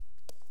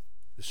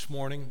This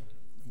morning,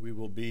 we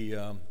will be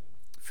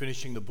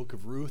finishing the book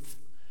of Ruth,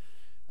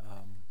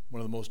 one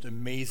of the most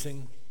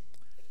amazing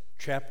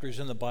chapters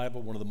in the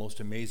Bible, one of the most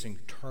amazing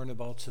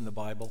turnabouts in the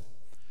Bible.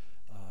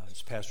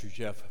 As Pastor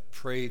Jeff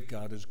prayed,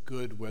 God is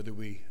good whether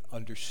we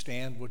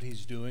understand what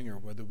he's doing or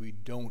whether we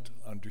don't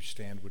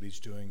understand what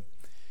he's doing.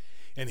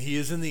 And he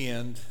is, in the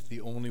end,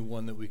 the only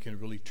one that we can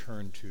really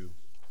turn to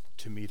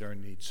meet our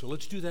needs. So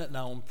let's do that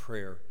now in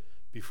prayer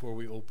before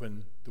we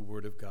open the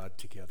Word of God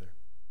together.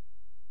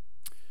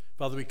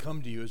 Father, we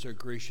come to you as our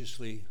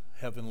graciously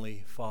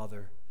heavenly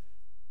Father,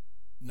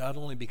 not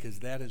only because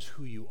that is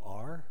who you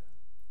are,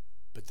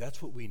 but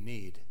that's what we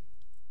need.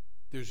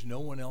 There's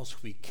no one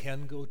else we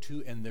can go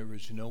to, and there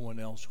is no one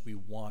else we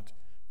want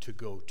to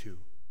go to.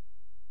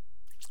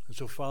 And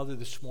so, Father,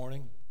 this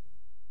morning,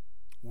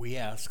 we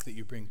ask that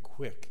you bring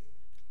quick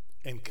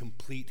and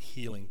complete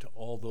healing to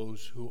all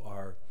those who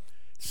are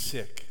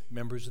sick,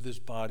 members of this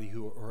body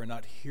who are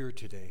not here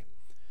today,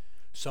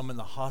 some in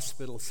the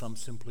hospital, some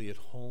simply at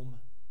home.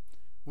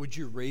 Would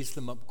you raise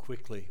them up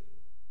quickly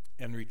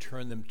and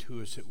return them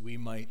to us that we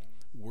might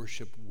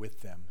worship with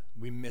them?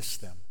 We miss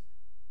them.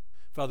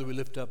 Father, we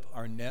lift up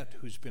Arnett,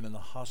 who's been in the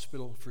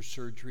hospital for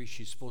surgery.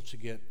 She's supposed to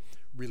get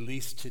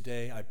released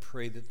today. I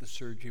pray that the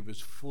surgery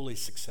was fully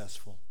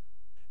successful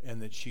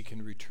and that she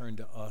can return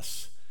to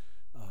us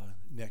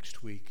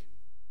next week.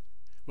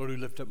 Lord, we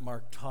lift up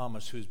Mark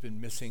Thomas, who's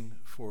been missing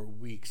for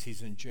weeks.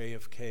 He's in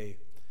JFK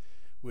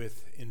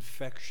with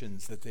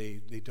infections that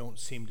they don't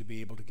seem to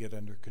be able to get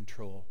under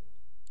control.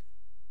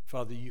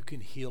 Father, you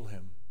can heal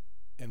him,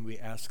 and we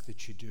ask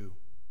that you do.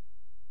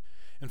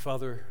 And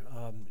Father,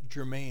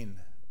 Jermaine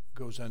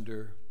goes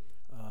under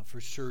for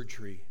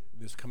surgery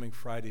this coming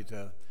Friday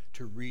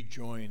to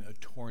rejoin a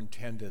torn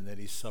tendon that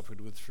he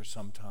suffered with for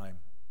some time.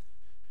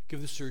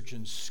 Give the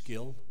surgeon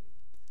skill.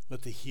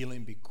 Let the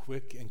healing be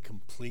quick and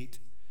complete,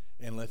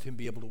 and let him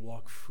be able to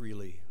walk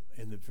freely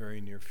in the very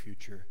near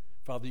future.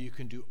 Father, you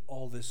can do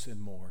all this and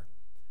more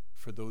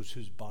for those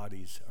whose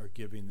bodies are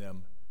giving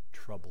them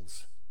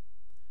troubles.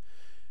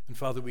 And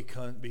Father, we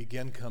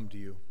again come to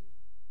you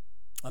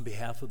on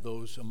behalf of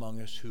those among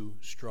us who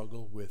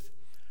struggle with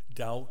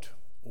doubt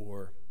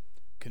or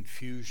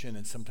confusion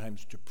and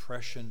sometimes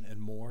depression and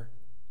more.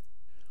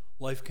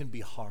 Life can be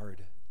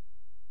hard,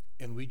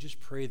 and we just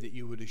pray that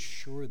you would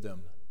assure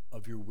them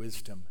of your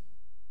wisdom.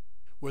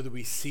 Whether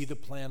we see the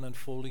plan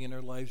unfolding in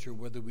our lives or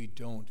whether we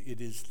don't,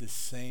 it is the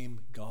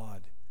same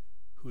God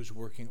who is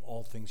working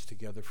all things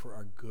together for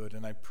our good.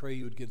 And I pray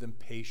you would give them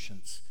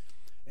patience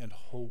and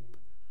hope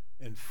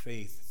and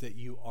faith that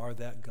you are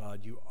that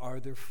God. You are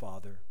their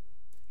Father.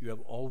 You have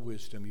all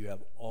wisdom. You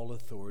have all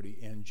authority,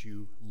 and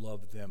you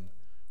love them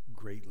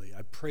greatly.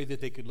 I pray that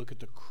they could look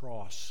at the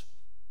cross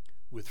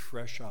with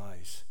fresh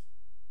eyes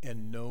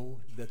and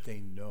know that they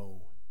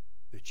know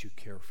that you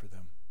care for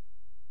them.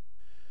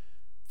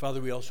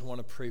 Father, we also want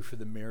to pray for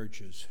the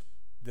marriages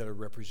that are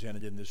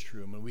represented in this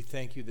room. And we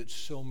thank you that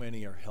so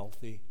many are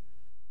healthy,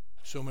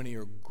 so many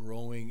are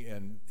growing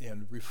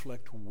and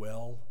reflect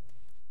well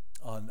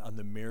on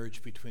the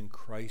marriage between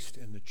Christ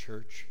and the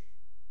church.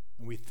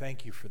 And we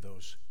thank you for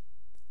those.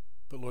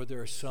 But Lord,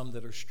 there are some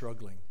that are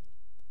struggling.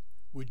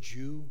 Would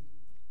you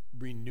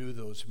renew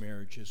those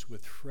marriages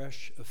with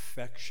fresh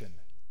affection,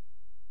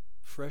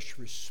 fresh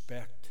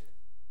respect,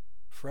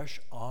 fresh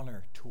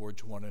honor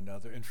towards one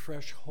another, and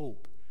fresh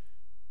hope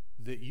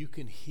that you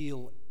can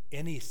heal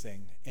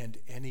anything and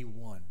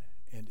anyone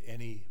and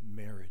any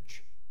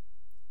marriage.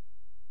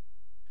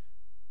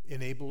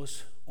 Enable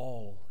us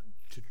all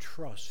to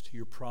trust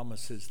your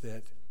promises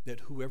that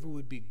whoever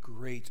would be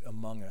great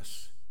among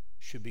us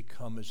should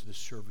become as the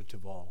servant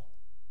of all.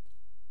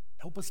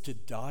 Help us to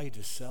die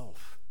to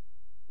self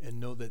and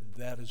know that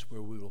that is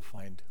where we will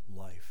find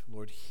life.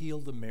 Lord,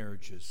 heal the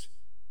marriages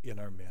in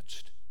our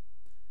midst.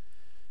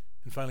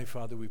 And finally,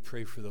 Father, we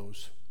pray for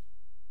those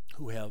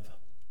who have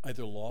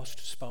either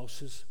lost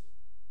spouses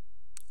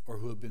or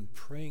who have been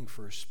praying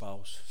for a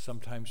spouse,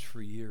 sometimes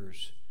for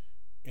years,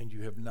 and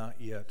you have not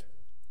yet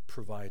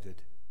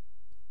provided.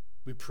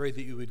 We pray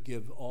that you would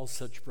give all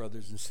such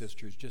brothers and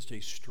sisters just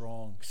a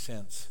strong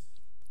sense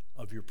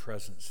of your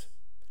presence.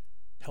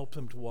 Help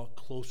them to walk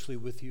closely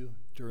with you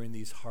during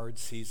these hard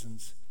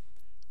seasons.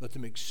 Let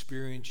them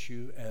experience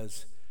you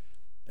as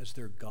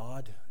their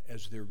God,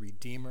 as their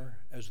Redeemer,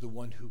 as the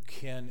one who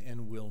can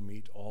and will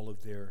meet all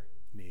of their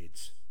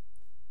needs.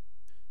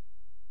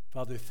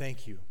 Father,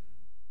 thank you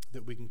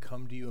that we can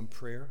come to you in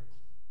prayer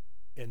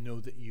and know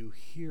that you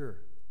hear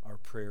our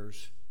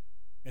prayers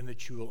and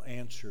that you will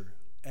answer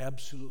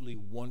absolutely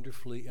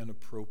wonderfully and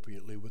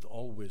appropriately with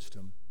all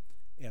wisdom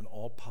and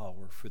all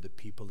power for the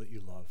people that you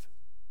love.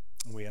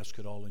 And we ask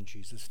it all in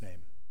Jesus'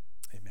 name.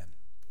 Amen.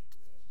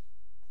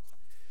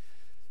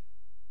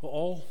 Well,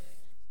 all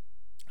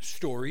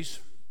stories,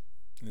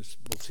 and this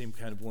will seem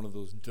kind of one of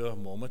those duh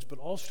moments, but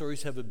all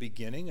stories have a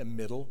beginning, a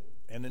middle,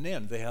 and an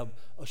end. They have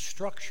a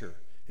structure,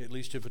 at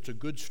least if it's a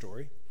good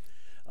story.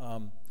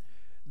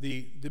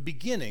 The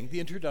beginning, the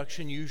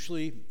introduction,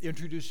 usually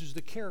introduces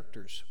the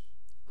characters.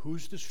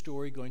 Who's the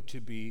story going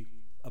to be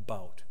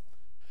about?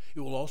 It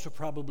will also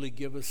probably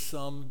give us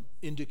some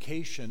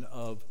indication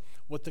of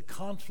what the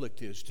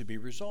conflict is to be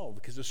resolved,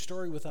 because a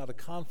story without a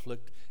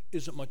conflict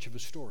isn't much of a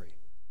story.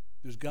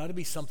 There's got to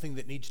be something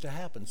that needs to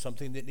happen,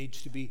 something that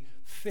needs to be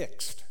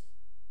fixed.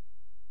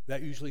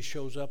 That usually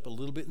shows up a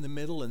little bit in the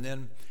middle, and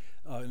then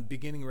in the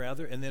beginning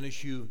rather, and then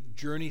as you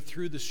journey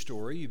through the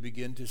story, you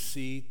begin to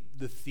see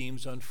the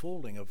themes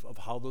unfolding of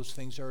how those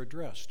things are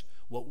addressed,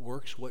 what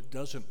works, what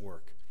doesn't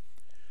work.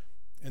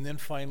 And then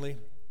finally,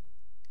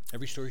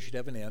 every story should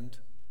have an end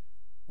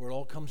where it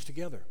all comes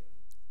together.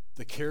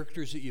 The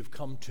characters that you've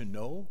come to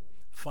know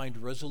find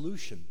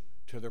resolution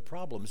to their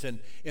problems. And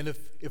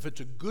if it's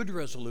a good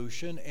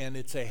resolution and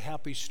it's a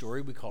happy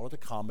story, we call it a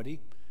comedy,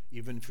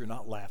 even if you're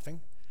not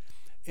laughing.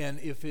 And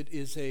if it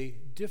is a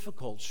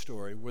difficult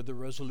story where the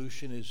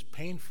resolution is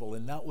painful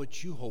and not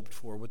what you hoped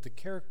for, what the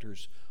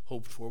characters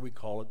hoped for, we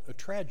call it a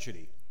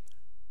tragedy.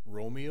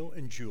 Romeo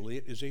and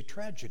Juliet is a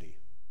tragedy.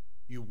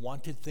 You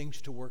wanted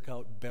things to work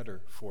out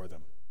better for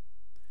them.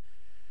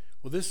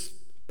 Well, this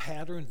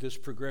pattern, this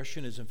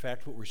progression is in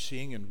fact what we're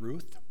seeing in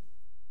Ruth.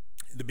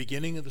 The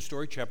beginning of the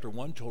story, chapter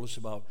 1, told us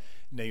about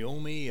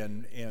Naomi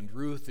and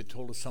Ruth. It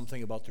told us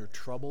something about their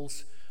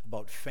troubles,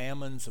 about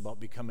famines, about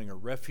becoming a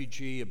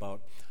refugee,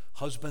 about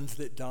husbands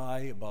that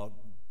die, about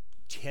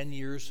 10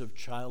 years of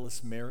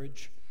childless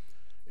marriage.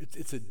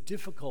 It's a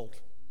difficult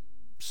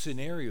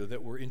scenario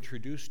that we're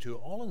introduced to,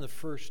 all in the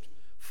first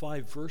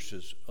 5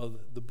 verses of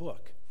the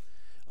book.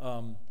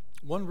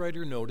 One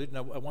writer noted, and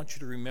I want you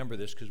to remember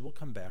this because we'll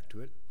come back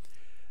to it,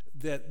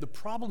 that the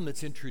problem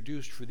that's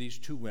introduced for these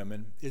 2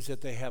 women is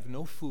that they have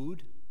no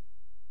food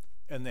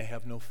and they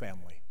have no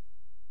family.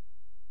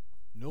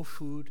 No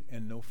food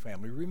and no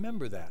family.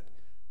 Remember that,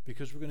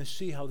 because we're going to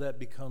see how that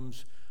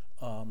becomes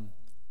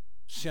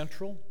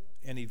central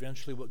and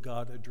eventually what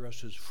God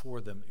addresses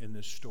for them in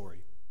this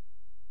story.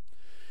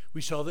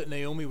 We saw that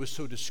Naomi was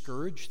so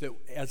discouraged that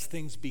as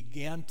things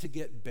began to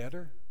get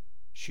better,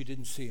 she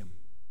didn't see him.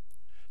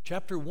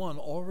 Chapter 1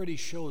 already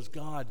shows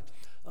God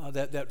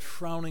that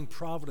frowning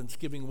providence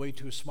giving way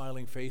to a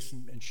smiling face,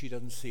 and she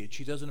doesn't see it.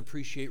 She doesn't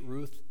appreciate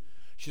Ruth.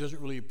 She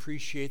doesn't really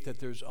appreciate that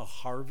there's a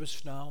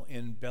harvest now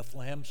in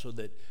Bethlehem so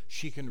that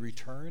she can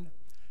return.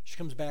 She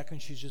comes back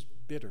and she's just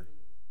bitter.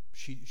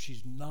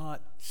 She's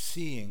not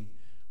seeing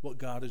what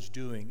God is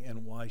doing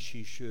and why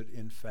she should,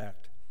 in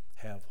fact,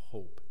 have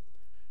hope.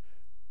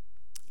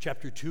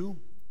 Chapter 2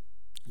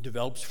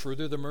 develops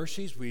further the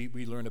mercies. We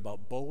learn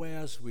about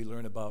Boaz. We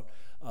learn about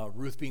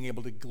Ruth being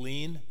able to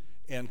glean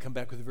and come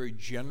back with a very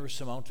generous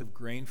amount of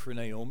grain for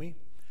Naomi.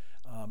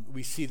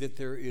 We see that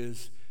there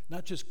is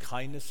not just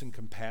kindness and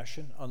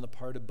compassion on the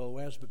part of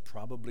Boaz, but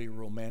probably a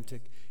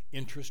romantic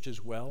interest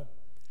as well.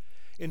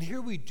 And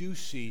here we do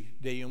see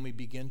Naomi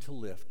begin to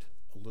lift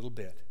a little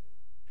bit.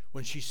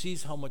 When she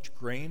sees how much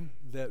grain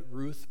that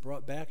Ruth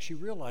brought back, she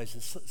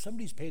realizes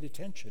somebody's paid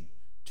attention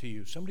to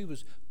you. Somebody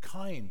was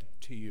kind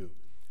to you.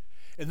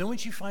 And then when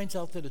she finds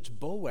out that it's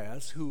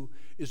Boaz, who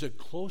is a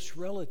close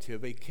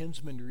relative, a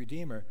kinsman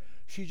redeemer,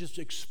 she just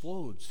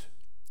explodes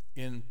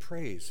in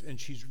praise. And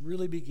she's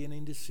really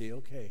beginning to see,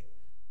 okay,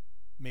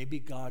 maybe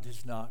God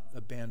has not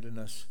abandoned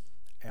us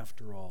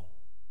after all.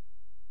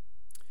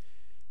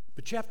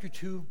 But chapter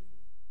 2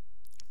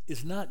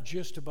 is not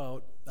just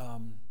about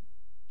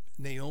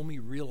Naomi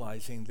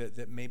realizing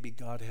that maybe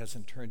God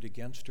hasn't turned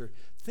against her.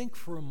 Think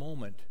for a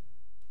moment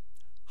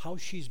how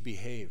she's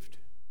behaved.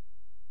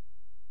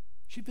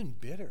 She's been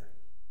bitter.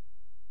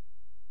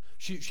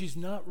 She's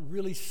not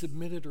really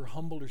submitted or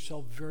humbled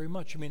herself very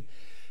much. I mean,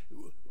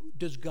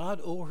 does God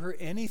owe her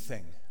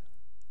anything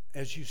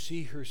as you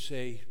see her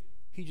say,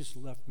 he just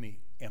left me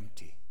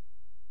empty?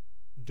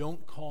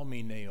 Don't call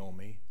me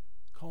Naomi,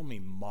 call me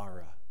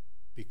Mara,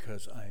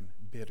 because I'm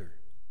bitter.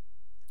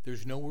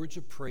 There's no words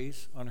of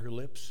praise on her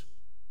lips.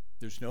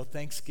 There's no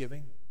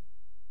thanksgiving.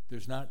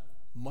 There's not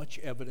much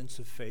evidence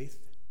of faith.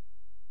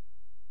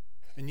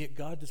 And yet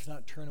God does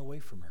not turn away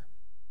from her.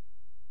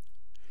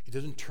 He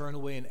doesn't turn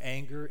away in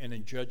anger and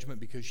in judgment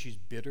because she's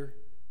bitter,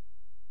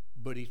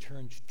 but he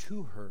turns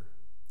to her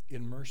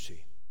in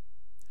mercy.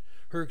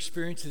 Her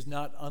experience is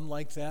not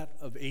unlike that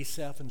of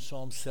Asaph in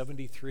Psalm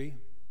 73.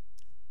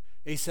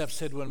 Asaph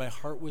said, when my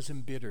heart was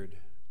embittered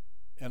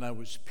and I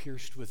was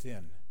pierced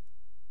within,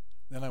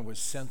 then I was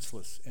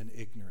senseless and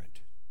ignorant.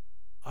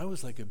 I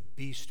was like a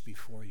beast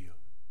before you.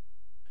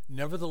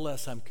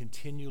 Nevertheless, I'm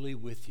continually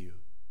with you.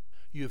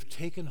 You have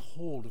taken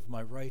hold of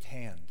my right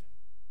hand,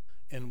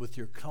 and with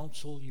your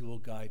counsel you will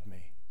guide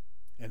me,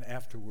 and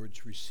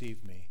afterwards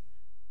receive me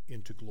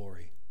into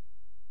glory.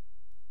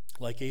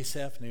 Like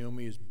Asaph,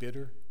 Naomi is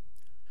bitter.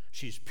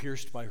 She's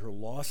pierced by her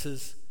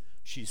losses.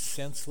 She's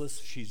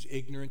senseless. She's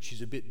ignorant.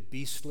 She's a bit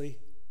beastly.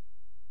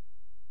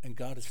 And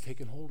God has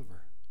taken hold of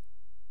her.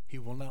 He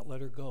will not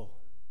let her go.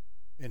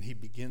 And he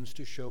begins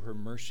to show her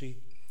mercy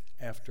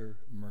after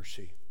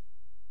mercy.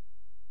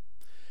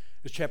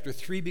 As chapter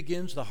 3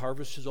 begins, the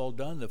harvest is all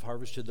done. They've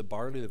harvested the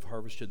barley. They've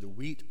harvested the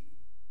wheat.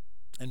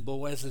 And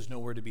Boaz is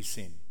nowhere to be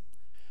seen.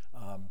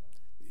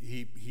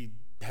 He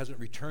hasn't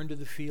returned to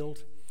the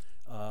field.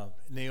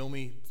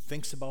 Naomi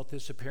thinks about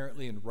this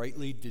apparently and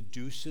rightly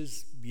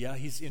deduces, yeah,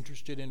 he's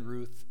interested in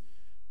Ruth,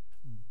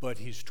 but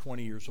he's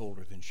 20 years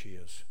older than she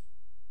is.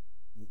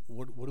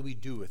 What do we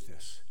do with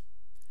this?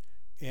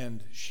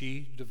 And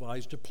she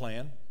devised a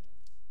plan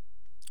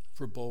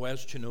for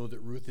Boaz to know that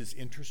Ruth is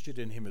interested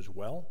in him as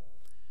well.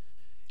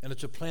 And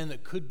it's a plan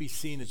that could be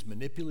seen as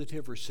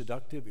manipulative or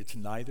seductive. It's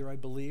neither, I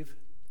believe.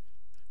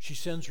 She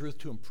sends Ruth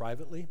to him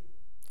privately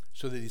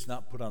so that he's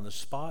not put on the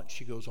spot.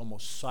 She goes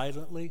almost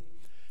silently,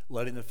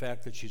 letting the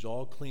fact that she's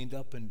all cleaned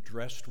up and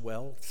dressed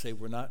well say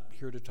we're not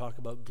here to talk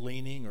about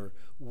gleaning or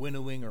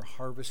winnowing or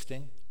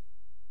harvesting,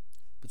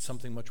 but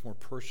something much more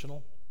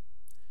personal.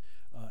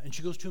 And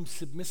she goes to him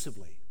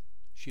submissively.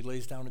 She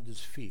lays down at his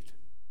feet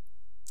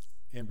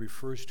and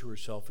refers to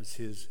herself as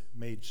his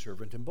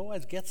maidservant. And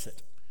Boaz gets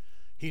it.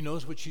 He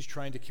knows what she's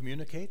trying to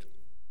communicate.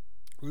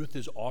 Ruth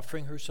is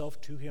offering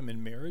herself to him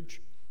in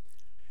marriage,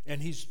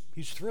 and he's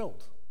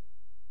thrilled.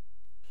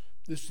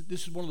 This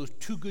is one of those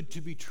too good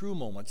to be true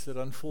moments that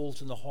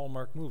unfolds in the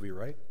Hallmark movie,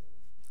 right?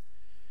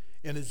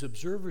 And as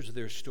observers of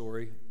their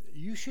story,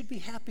 you should be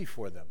happy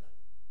for them.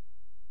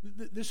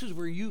 This is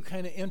where you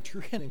kind of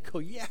enter in and go,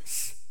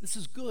 yes, this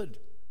is good.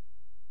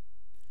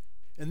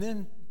 And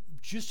then,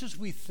 just as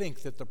we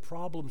think that the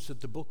problems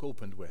that the book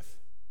opened with,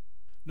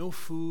 no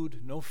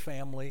food, no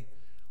family,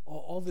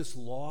 all this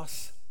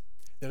loss,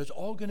 that it's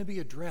all going to be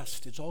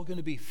addressed, it's all going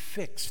to be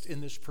fixed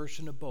in this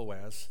person of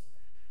Boaz,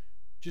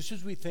 just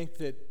as we think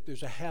that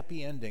there's a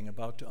happy ending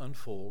about to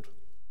unfold,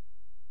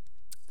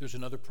 there's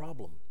another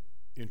problem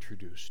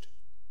introduced.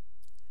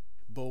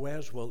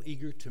 Boaz, while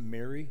eager to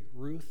marry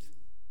Ruth,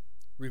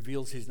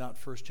 reveals he's not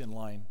first in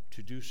line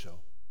to do so.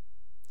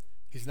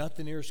 He's not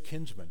the nearest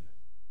kinsman.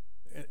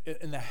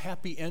 And the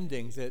happy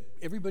ending that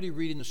everybody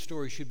reading the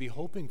story should be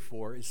hoping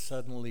for is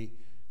suddenly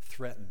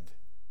threatened.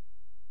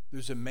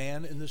 There's a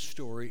man in the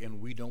story,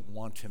 and we don't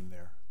want him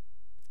there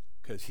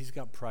because he's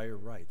got prior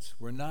rights.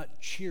 We're not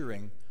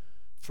cheering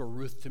for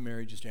Ruth to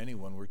marry just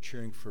anyone. We're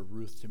cheering for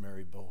Ruth to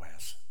marry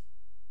Boaz.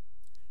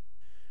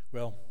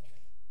 Well,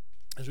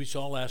 as we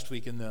saw last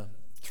week in the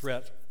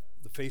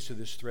face of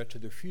this threat to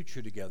their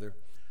future together,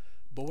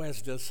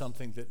 Boaz does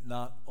something that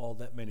not all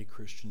that many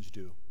Christians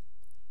do.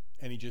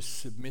 And he just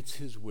submits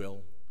his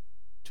will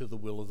to the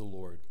will of the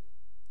Lord.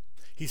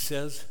 He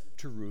says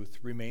to Ruth,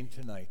 remain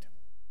tonight.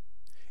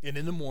 And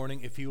in the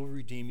morning, if he will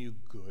redeem you,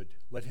 good,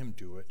 let him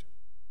do it.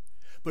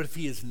 But if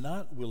he is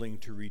not willing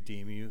to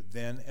redeem you,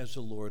 then as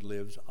the Lord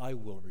lives, I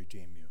will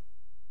redeem you.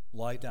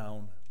 Lie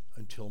down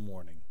until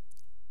morning.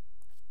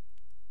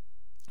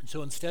 And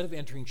so instead of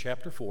entering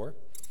chapter 4,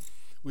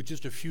 with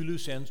just a few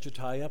loose ends to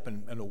tie up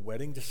and a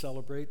wedding to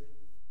celebrate,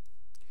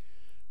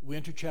 we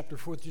enter chapter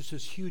 4 with just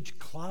this huge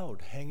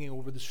cloud hanging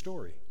over the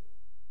story.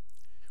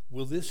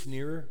 Will this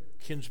nearer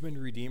kinsman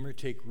redeemer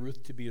take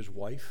Ruth to be his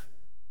wife?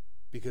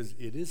 Because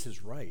it is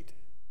his right.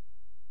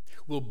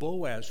 Will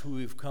Boaz, who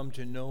we've come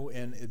to know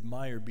and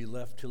admire, be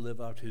left to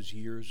live out his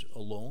years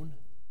alone,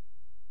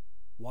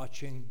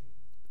 watching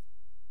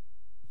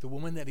the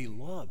woman that he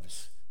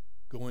loves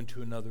go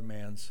into another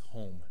man's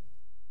home?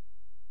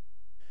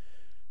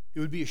 It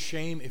would be a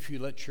shame if you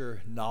let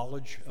your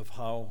knowledge of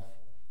how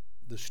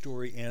the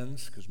story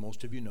ends, because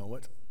most of you know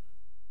it.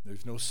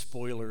 There's no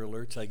spoiler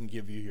alerts I can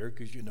give you here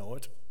because you know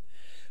it.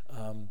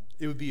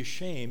 It would be a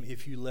shame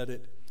if you let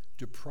it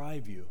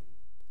deprive you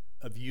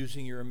of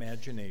using your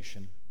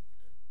imagination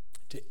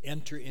to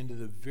enter into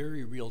the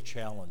very real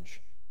challenge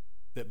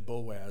that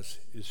Boaz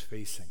is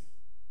facing.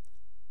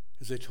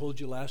 As I told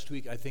you last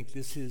week, I think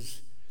this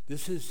is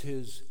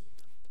his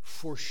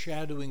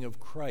foreshadowing of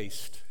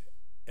Christ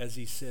as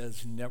he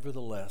says,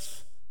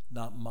 nevertheless,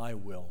 not my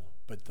will,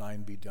 but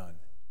thine be done.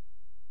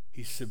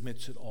 He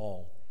submits it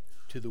all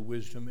to the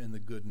wisdom and the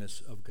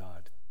goodness of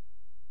God.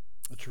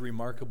 It's a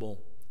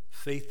remarkable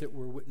faith that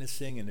we're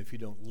witnessing, and if you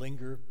don't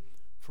linger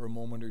for a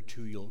moment or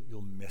two,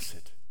 you'll miss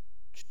it.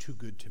 It's too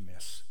good to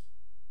miss.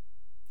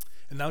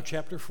 And now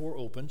chapter 4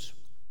 opens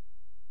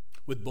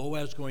with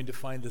Boaz going to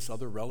find this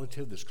other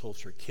relative, this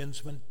closer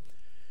kinsman,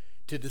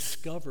 to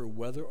discover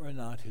whether or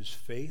not his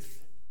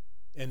faith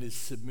and his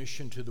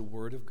submission to the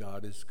word of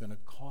God is going to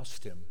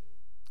cost him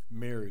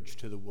marriage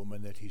to the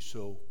woman that he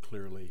so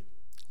clearly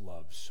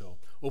loves. So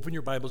open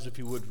your Bibles, if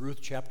you would. Ruth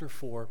chapter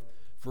 4,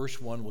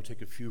 verse 1. We'll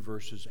take a few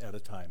verses at a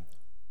time.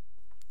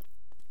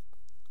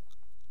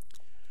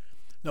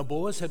 Now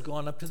Boaz had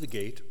gone up to the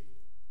gate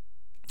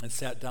and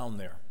sat down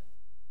there.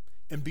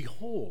 And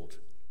behold,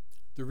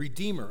 the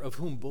Redeemer of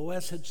whom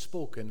Boaz had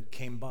spoken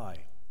came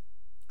by.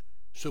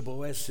 So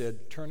Boaz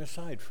said, turn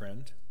aside,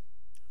 friend.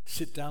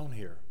 Sit down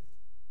here.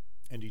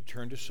 And he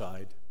turned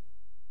aside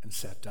and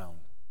sat down.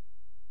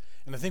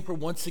 And I think we're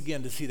once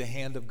again to see the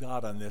hand of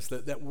God on this.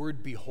 That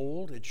word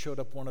behold, it showed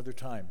up one other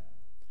time.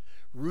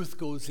 Ruth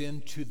goes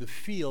into the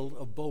field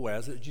of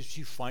Boaz.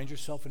 She finds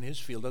herself in his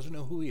field, doesn't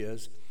know who he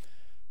is.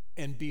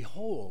 And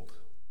behold,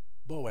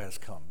 Boaz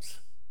comes.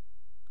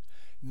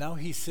 Now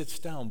he sits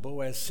down.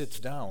 Boaz sits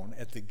down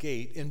at the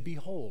gate, and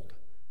behold,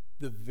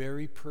 the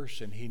very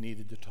person he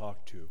needed to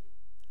talk to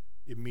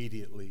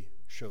immediately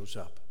shows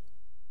up.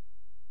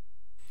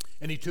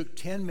 And he took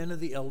 10 men of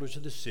the elders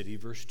of the city,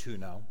 verse 2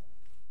 now,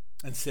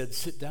 and said,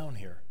 "Sit down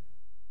here."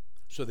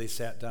 So they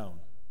sat down.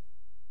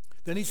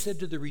 Then he said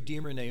to the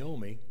Redeemer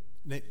Naomi,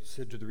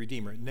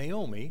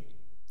 Naomi,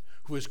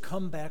 who has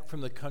come back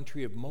from the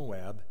country of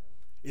Moab,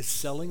 is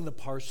selling the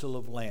parcel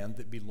of land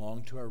that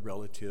belonged to our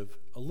relative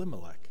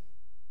Elimelech.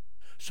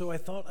 So I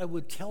thought I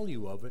would tell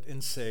you of it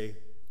and say,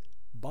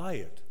 buy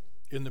it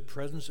in the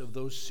presence of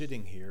those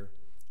sitting here,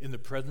 in the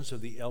presence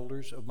of the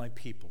elders of my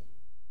people.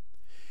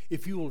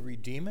 If you will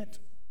redeem it,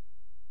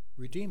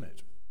 redeem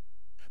it.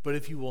 But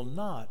if you will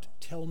not,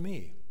 tell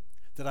me,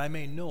 that I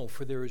may know,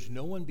 for there is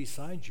no one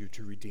besides you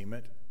to redeem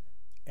it,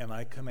 and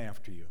I come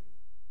after you.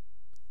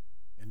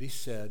 And he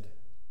said,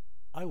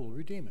 I will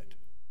redeem it.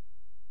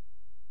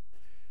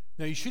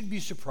 Now, you shouldn't be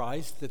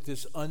surprised that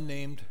this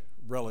unnamed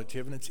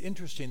relative, and it's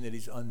interesting that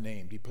he's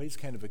unnamed. He plays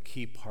kind of a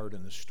key part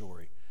in the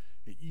story.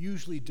 It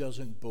usually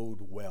doesn't bode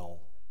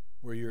well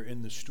where you're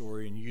in the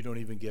story and you don't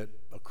even get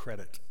a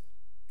credit.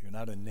 You're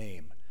not a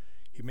name.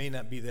 He may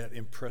not be that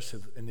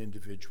impressive an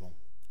individual.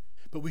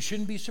 But we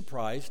shouldn't be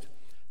surprised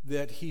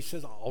that he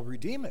says, I'll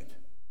redeem it.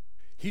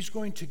 He's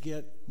going to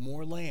get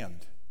more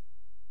land.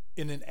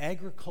 In an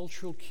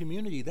agricultural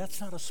community,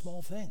 that's not a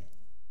small thing.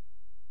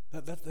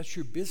 That's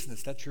your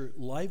business. That's your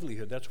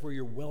livelihood. That's where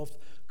your wealth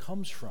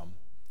comes from.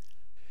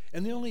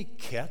 And the only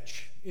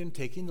catch in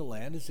taking the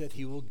land is that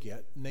he will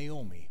get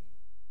Naomi,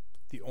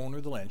 the owner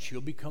of the land. She'll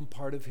become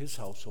part of his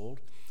household.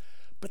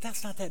 But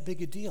that's not that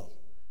big a deal.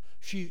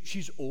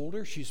 She's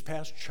older. She's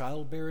past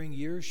childbearing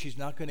years. She's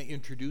not going to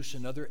introduce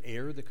another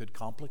heir that could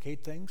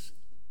complicate things.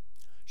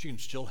 She can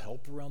still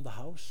help around the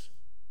house.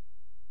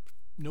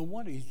 No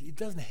wonder. He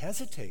doesn't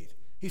hesitate.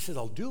 He says,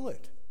 I'll do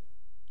it.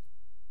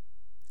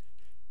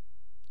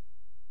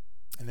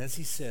 And as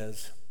he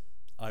says,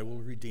 I will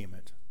redeem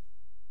it,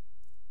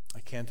 I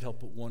can't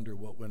help but wonder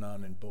what went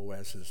on in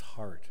Boaz's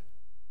heart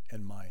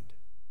and mind.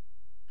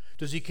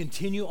 Does he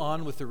continue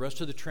on with the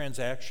rest of the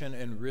transaction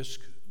and risk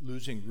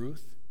losing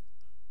Ruth?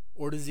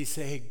 Or does he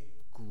say, hey,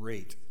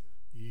 great,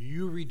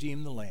 you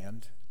redeem the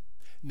land,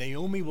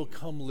 Naomi will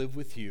come live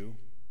with you,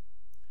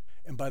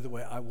 and by the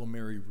way, I will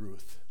marry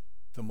Ruth,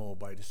 the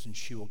Moabitess, and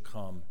she will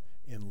come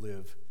and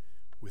live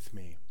with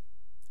me?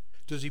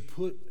 Does he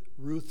put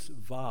Ruth's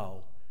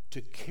vow to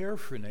care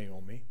for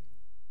Naomi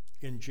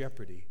in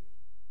jeopardy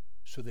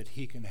so that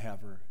he can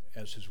have her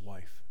as his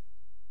wife?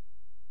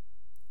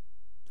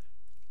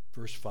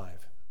 Verse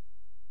 5.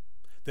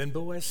 Then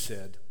Boaz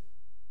said,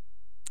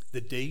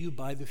 the day you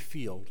buy the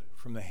field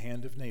from the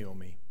hand of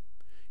Naomi,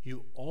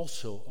 you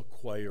also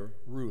acquire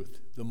Ruth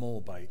the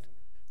Moabite,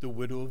 the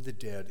widow of the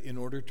dead, in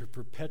order to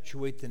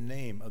perpetuate the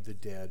name of the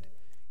dead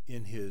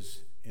in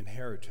his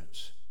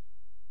inheritance.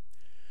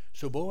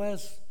 So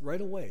Boaz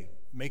right away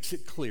makes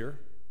it clear.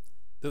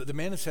 The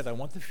man has said, I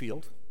want the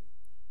field.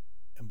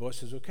 And Boaz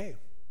says, okay,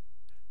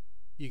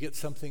 you get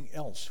something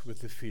else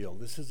with the field.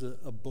 This is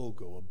a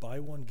BOGO, a buy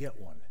one, get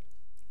one.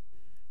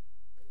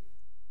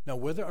 Now,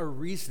 whether our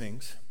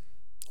reasonings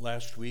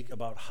last week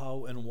about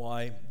how and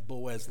why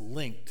Boaz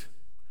linked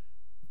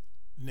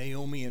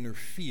Naomi and her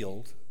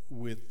field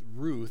with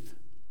Ruth,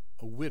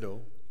 a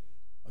widow,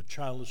 a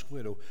childless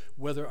widow,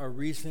 whether our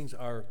reasonings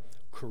are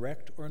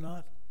correct or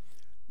not,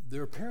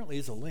 there apparently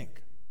is a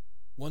link.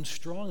 One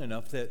strong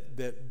enough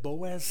that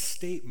Boaz's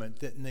statement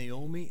that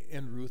Naomi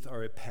and Ruth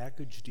are a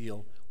package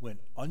deal went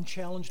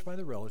unchallenged by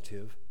the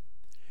relative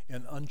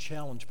and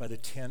unchallenged by the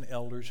 10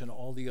 elders and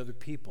all the other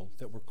people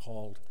that were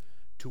called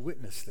to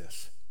witness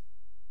this.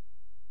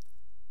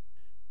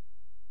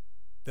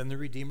 Then the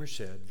Redeemer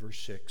said, verse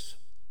 6,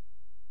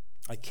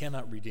 I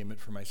cannot redeem it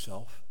for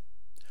myself,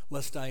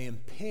 lest I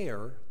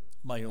impair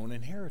my own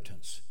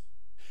inheritance.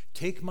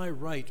 Take my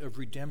right of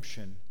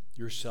redemption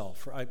yourself,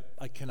 for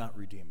I cannot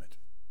redeem it.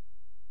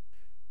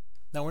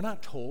 Now, we're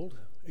not told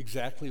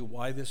exactly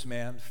why this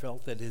man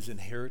felt that his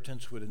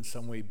inheritance would in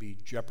some way be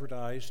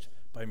jeopardized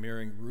by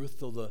marrying Ruth,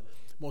 though the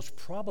most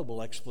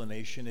probable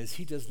explanation is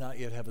he does not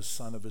yet have a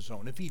son of his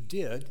own. If he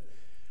did,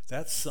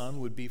 that son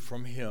would be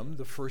from him,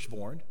 the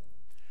firstborn,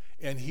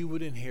 and he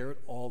would inherit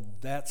all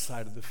that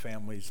side of the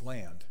family's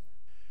land.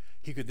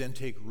 He could then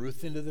take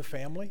Ruth into the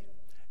family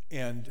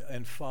and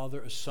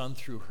father a son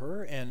through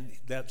her, and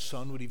that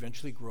son would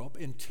eventually grow up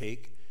and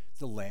take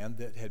the land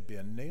that had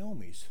been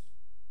Naomi's.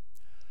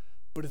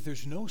 But if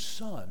there's no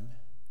son,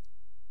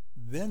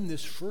 then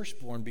this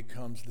firstborn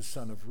becomes the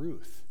son of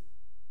Ruth.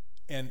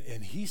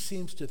 And he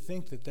seems to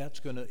think that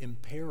that's going to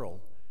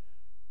imperil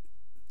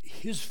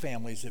his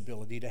family's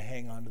ability to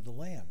hang on to the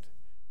land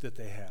that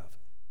they have.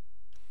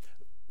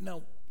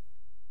 Now,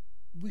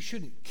 we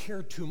shouldn't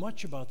care too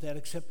much about that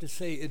except to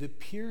say it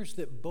appears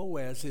that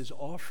Boaz is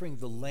offering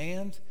the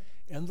land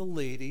and the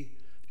lady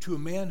to a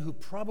man who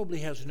probably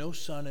has no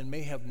son and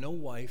may have no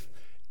wife,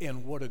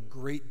 and what a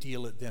great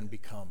deal it then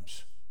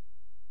becomes.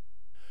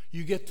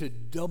 You get to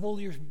double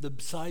the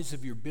size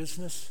of your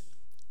business,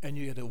 and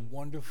you get a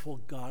wonderful,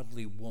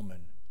 godly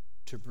woman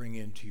to bring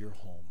into your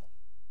home.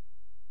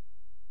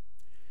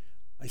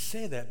 I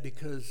say that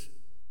because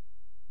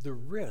the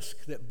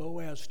risk that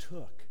Boaz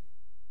took,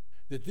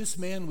 that this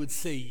man would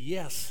say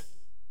yes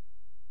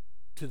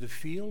to the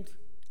field,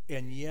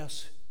 and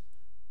yes,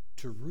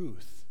 to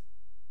Ruth,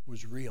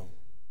 was real.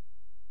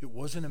 It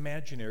wasn't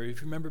imaginary.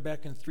 If you remember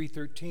back in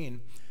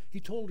 3:13, he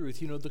told Ruth,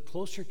 the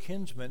closer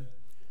kinsman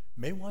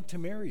may want to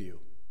marry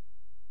you.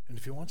 And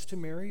if he wants to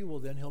marry you, well,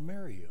 then he'll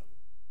marry you.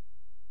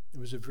 It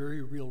was a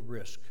very real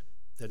risk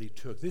that he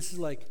took. This is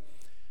like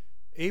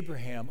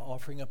Abraham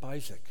offering up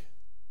Isaac,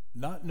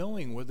 not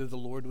knowing whether the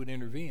Lord would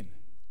intervene.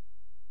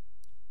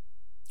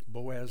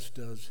 Boaz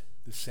does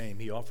the same.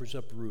 He offers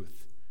up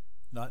Ruth,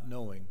 not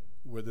knowing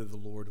whether the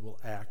Lord will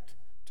act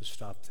to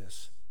stop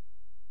this.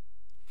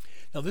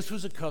 Now, this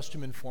was a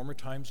custom in former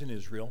times in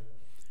Israel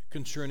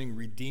concerning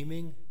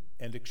redeeming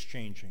and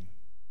exchanging.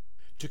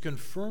 To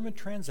confirm a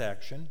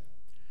transaction,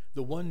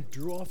 the one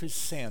drew off his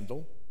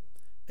sandal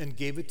and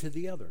gave it to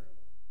the other.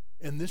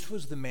 And this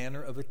was the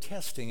manner of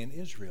attesting in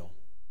Israel.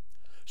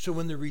 So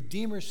when the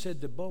Redeemer said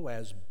to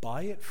Boaz,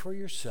 "Buy it for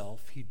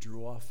yourself," he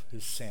drew off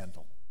his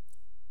sandal.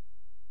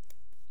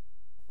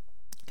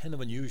 Kind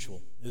of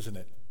unusual, isn't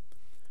it?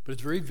 But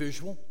it's very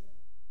visual,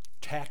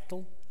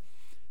 tactile.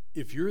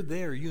 If you're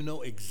there, you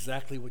know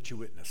exactly what you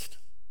witnessed.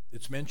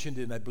 It's mentioned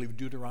in, I believe,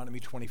 Deuteronomy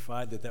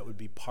 25 that would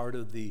be part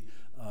of the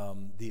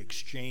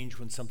exchange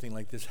when something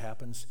like this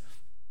happens.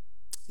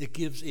 It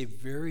gives a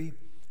very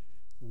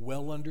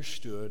well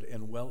understood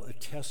and well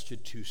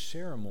attested to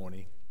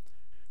ceremony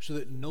so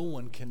that no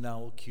one can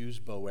now accuse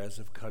Boaz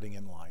of cutting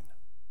in line.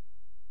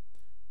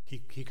 He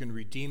can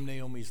redeem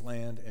Naomi's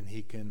land, and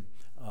he can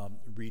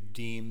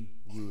redeem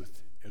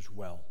Ruth as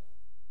well.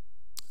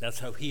 That's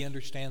how he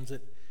understands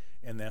it,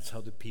 and that's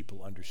how the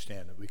people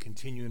understand it. We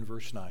continue in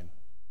verse 9.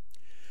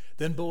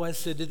 Then Boaz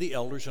said to the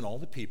elders and all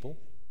the people,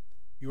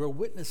 "You are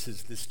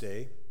witnesses this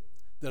day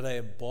that I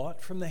have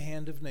bought from the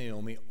hand of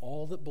Naomi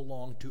all that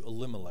belonged to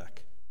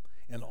Elimelech,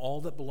 and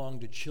all that belonged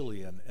to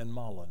Chilion and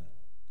Mahlon.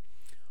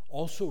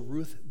 Also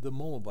Ruth the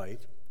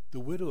Moabite, the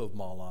widow of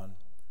Mahlon,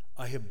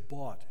 I have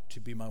bought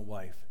to be my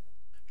wife,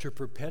 to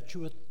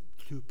perpetuate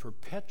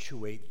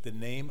the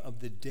name of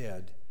the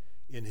dead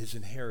in his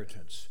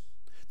inheritance,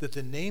 that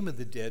the name of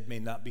the dead may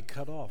not be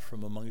cut off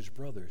from among his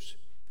brothers,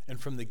 and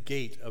from the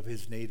gate of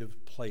his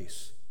native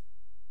place.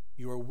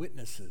 You are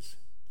witnesses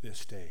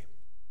this day."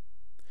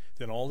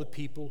 Then all the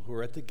people who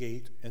were at the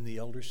gate and the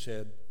elders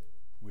said,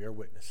 "We are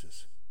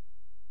witnesses."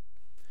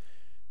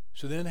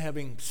 So then,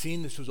 having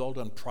seen this was all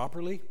done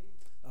properly,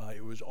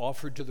 it was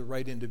offered to the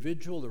right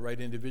individual. The right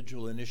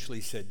individual initially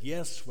said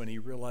yes. When he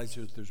realized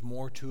there's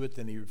more to it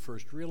than he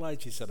first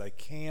realized, he said, "I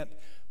can't.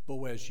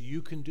 Boaz,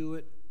 you can do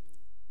it."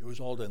 It was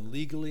all done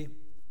legally,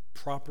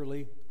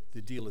 properly.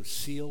 The deal is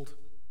sealed.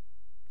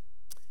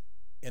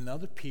 And now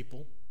the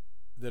people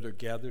that are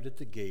gathered at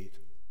the gate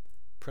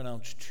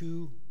pronounce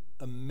two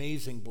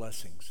amazing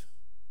blessings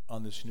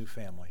on this new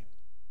family.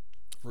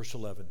 Verse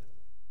 11.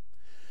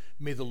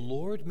 "May the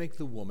Lord make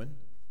the woman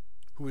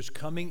who is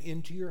coming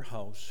into your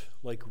house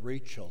like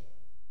Rachel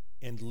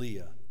and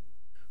Leah,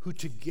 who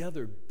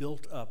together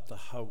built up the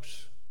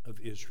house of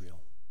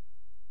Israel."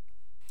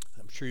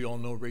 I'm sure you all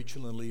know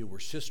Rachel and Leah were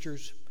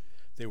sisters.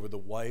 They were the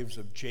wives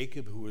of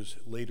Jacob, who was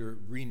later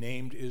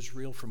renamed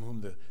Israel, from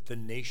whom the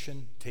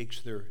nation takes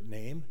their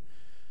name.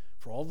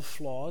 For all the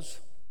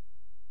flaws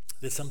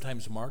that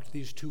sometimes marked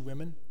these two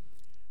women,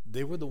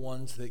 they were the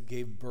ones that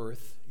gave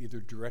birth, either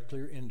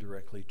directly or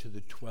indirectly, to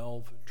the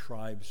 12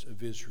 tribes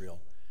of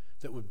Israel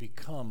that would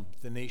become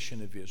the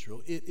nation of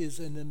Israel. It is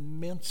an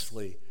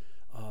immensely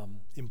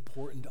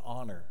important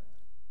honor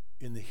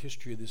in the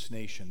history of this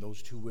nation.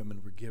 Those two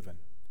women were given.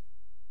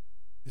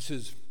 This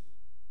is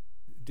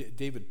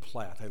David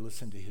Platt. I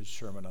listened to his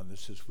sermon on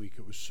this week.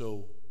 It was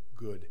so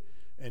good.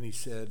 And he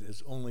said,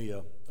 as only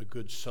a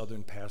good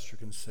Southern pastor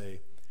can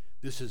say,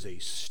 this is a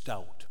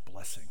stout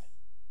blessing.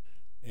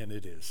 And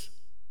it is.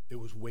 It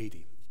was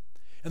weighty.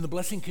 And the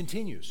blessing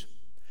continues.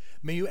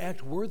 "May you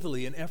act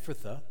worthily in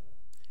Ephrathah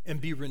and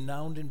be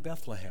renowned in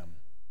Bethlehem.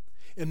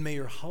 And may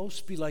your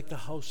house be like the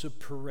house of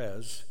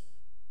Perez,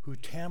 who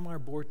Tamar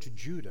bore to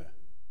Judah,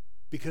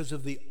 because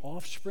of the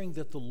offspring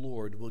that the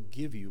Lord will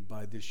give you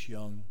by this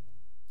young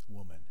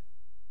woman."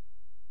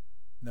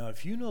 Now,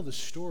 if you know the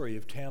story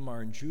of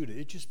Tamar and Judah,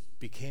 it just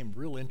became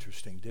real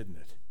interesting, didn't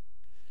it?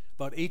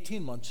 About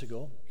 18 months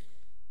ago,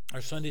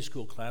 our Sunday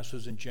school class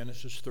was in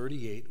Genesis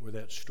 38, where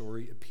that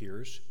story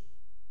appears.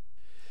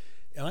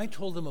 And I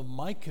told them of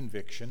my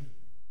conviction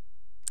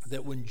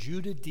that when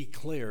Judah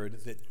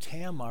declared that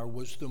Tamar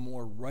was the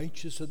more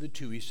righteous of the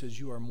two, he says,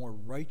 "You are more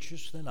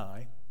righteous than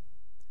I,"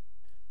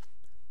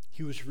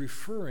 he was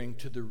referring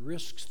to the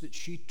risks that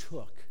she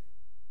took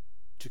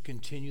to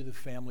continue the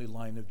family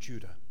line of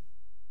Judah.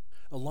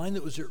 A line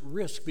that was at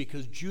risk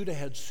because Judah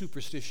had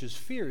superstitious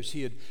fears.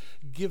 He had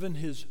given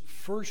his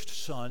first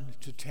son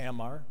to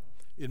Tamar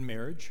in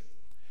marriage,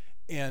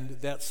 and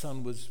that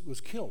son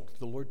was killed.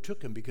 The Lord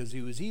took him because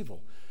he was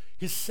evil.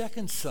 His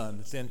second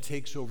son then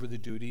takes over the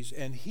duties,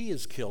 and he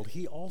is killed.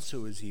 He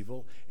also is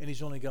evil, and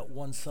he's only got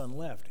one son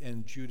left.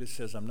 And Judah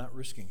says, "I'm not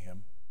risking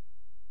him."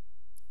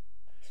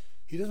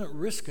 He doesn't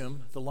risk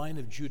him. The line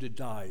of Judah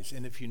dies.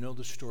 And if you know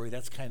the story,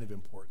 that's kind of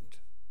important,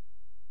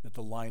 that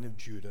the line of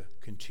Judah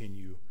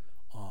continue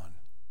on.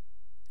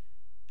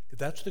 If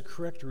that's the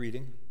correct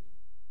reading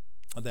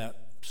of that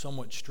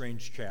somewhat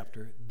strange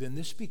chapter, then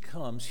this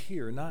becomes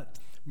here not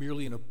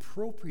merely an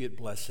appropriate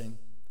blessing,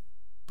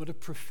 but a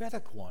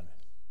prophetic one,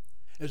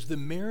 as the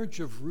marriage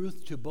of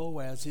Ruth to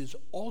Boaz is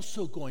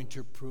also going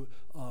to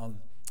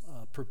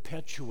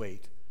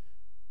perpetuate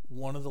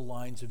one of the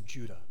lines of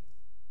Judah.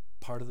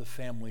 Part of the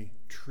family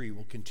tree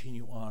will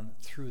continue on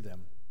through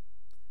them.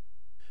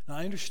 Now,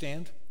 I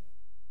understand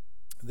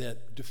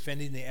that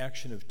defending the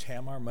action of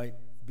Tamar might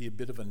be a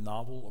bit of a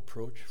novel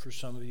approach for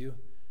some of you,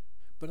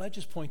 but I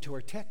just point to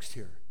our text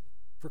here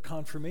for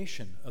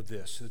confirmation of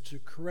this. It's a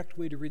correct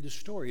way to read the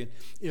story. And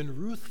in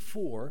Ruth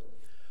 4,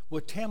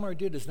 what Tamar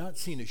did is not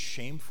seen as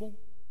shameful.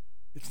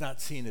 It's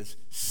not seen as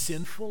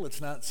sinful.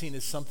 It's not seen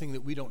as something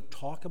that we don't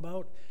talk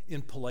about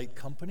in polite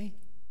company.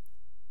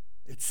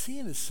 It's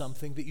seen as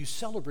something that you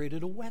celebrate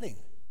at a wedding.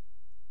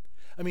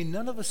 I mean,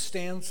 none of us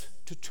stands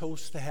to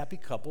toast the happy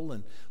couple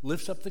and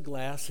lifts up the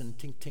glass and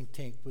tink, tink,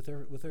 tink with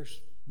our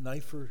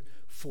knife or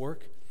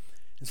fork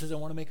and says, I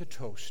want to make a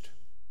toast.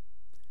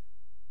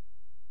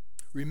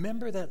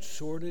 Remember that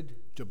sordid,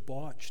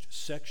 debauched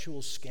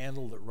sexual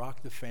scandal that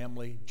rocked the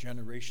family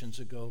generations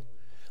ago?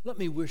 Let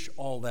me wish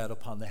all that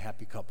upon the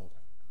happy couple.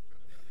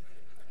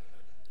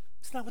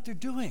 It's not what they're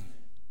doing.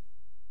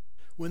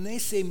 When they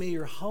say, may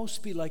your house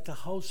be like the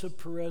house of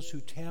Perez, who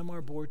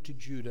Tamar bore to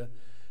Judah,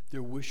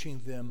 they're wishing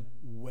them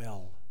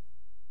well.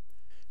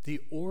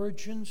 The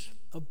origins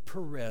of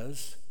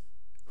Perez,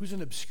 who's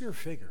an obscure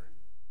figure,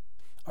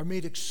 are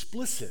made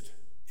explicit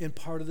in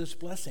part of this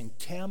blessing.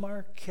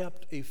 Tamar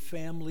kept a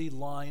family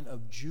line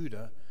of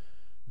Judah,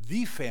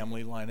 the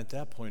family line at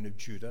that point of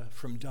Judah,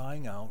 from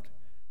dying out,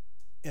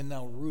 and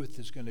now Ruth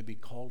is going to be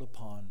called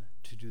upon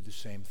to do the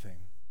same thing.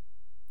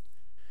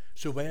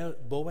 So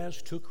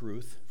Boaz took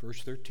Ruth,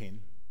 verse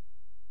 13,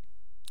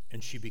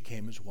 and she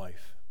became his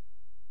wife.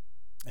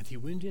 And he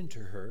went into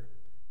her,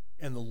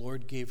 and the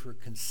Lord gave her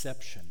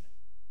conception,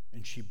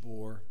 and she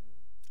bore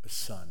a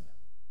son.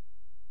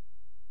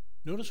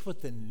 Notice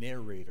what the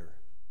narrator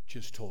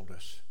just told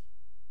us.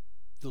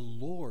 The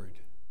Lord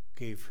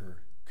gave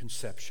her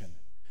conception.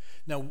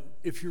 Now,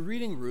 if you're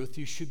reading Ruth,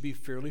 you should be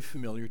fairly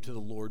familiar to the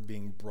Lord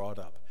being brought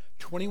up.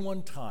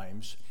 21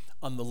 times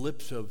on the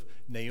lips of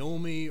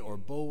Naomi or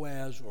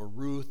Boaz or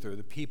Ruth or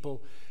the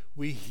people,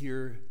 we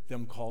hear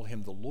them call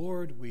him the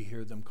Lord, we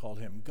hear them call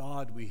him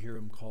God, we hear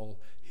them call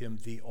him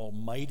the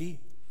Almighty.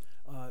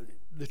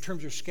 The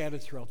terms are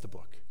scattered throughout the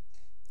book.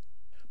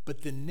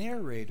 But the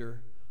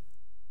narrator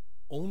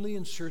only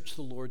inserts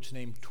the Lord's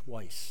name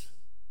twice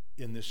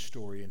in this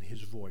story in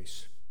his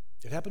voice.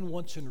 It happened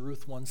once in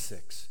Ruth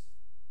 1:6.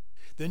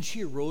 Then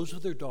she arose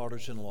with her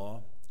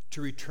daughters-in-law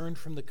to return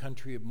from the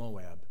country of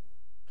Moab,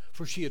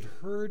 for she had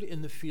heard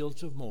in the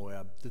fields of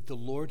Moab that the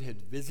Lord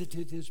had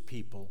visited his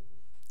people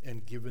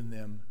and given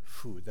them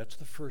food. That's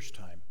the first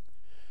time.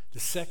 The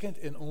second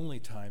and only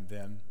time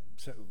then,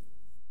 so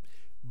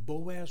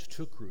Boaz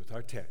took Ruth,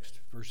 our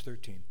text, verse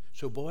 13.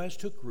 So Boaz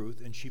took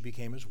Ruth, and she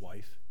became his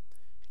wife,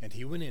 and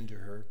he went into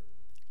her,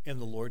 and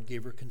the Lord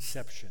gave her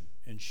conception,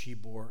 and she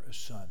bore a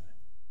son.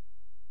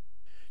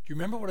 Do you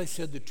remember what I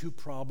said the two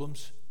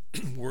problems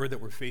were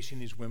that were facing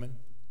these women?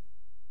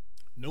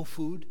 No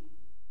food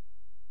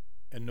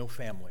and no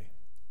family.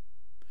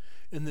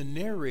 And the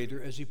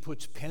narrator, as he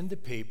puts pen to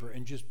paper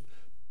and just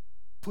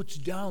puts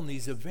down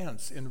these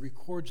events and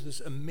records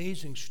this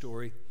amazing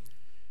story,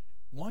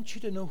 wants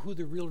you to know who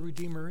the real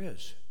Redeemer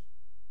is.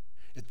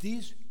 At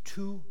these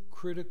two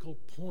critical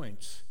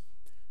points,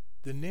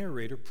 the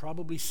narrator,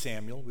 probably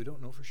Samuel, we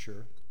don't know for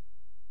sure,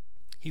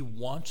 he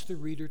wants the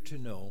reader to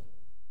know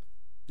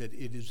that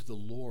it is the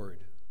Lord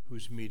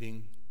who's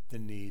meeting the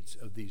needs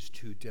of these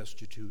two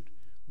destitute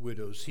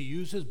widows. He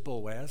uses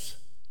Boaz,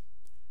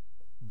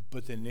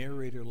 but the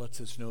narrator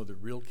lets us know the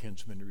real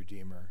kinsman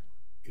redeemer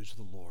is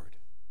the Lord.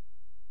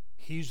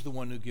 He's the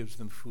one who gives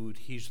them food.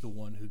 He's the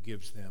one who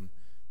gives them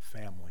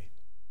family.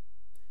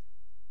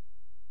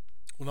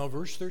 Well, now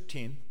verse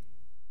 13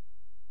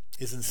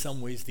 is in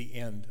some ways the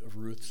end of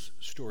Ruth's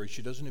story.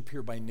 She doesn't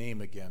appear by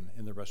name again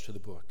in the rest of the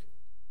book.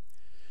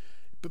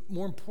 But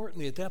more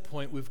importantly, at that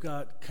point, we've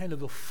got kind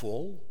of a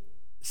full,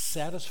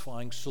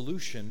 satisfying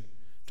solution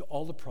to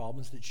all the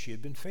problems that she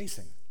had been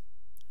facing.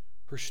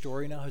 Her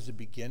story now has a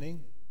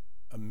beginning,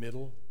 a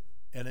middle,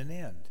 and an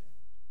end.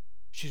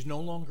 She's no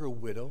longer a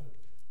widow.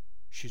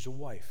 She's a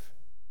wife.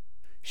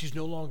 She's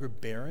no longer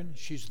barren.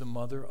 She's the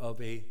mother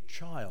of a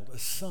child, a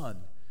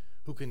son,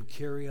 who can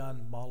carry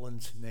on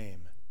Mahlon's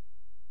name.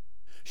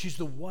 She's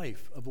the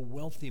wife of a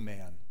wealthy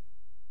man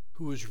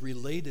who is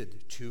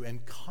related to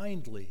and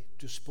kindly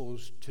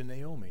disposed to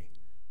Naomi,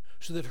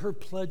 so that her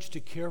pledge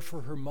to care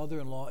for her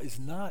mother-in-law is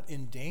not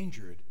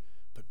endangered,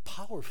 but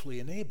powerfully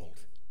enabled.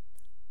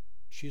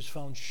 She has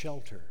found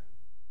shelter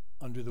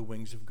under the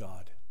wings of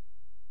God.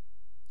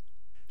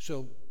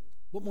 So,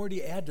 what more do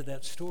you add to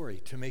that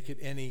story to make it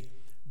any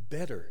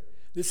better?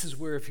 This is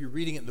where if you're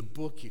reading it in the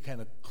book, you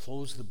kind of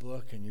close the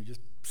book and you're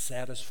just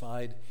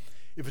satisfied.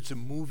 If it's a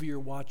movie you're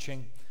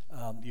watching,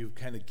 you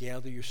kind of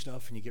gather your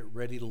stuff and you get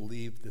ready to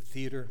leave the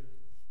theater.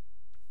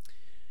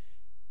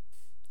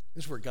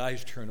 This is where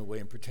guys turn away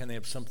and pretend they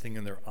have something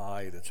in their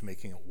eye that's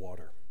making it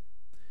water.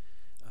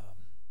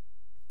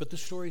 But the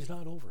story's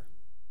not over.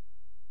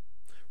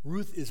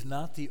 Ruth is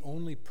not the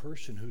only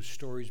person whose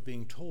story is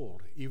being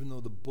told, even though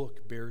the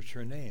book bears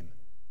her name.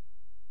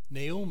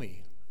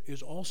 Naomi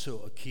is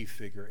also a key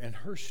figure, and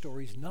her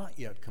story is not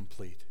yet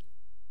complete.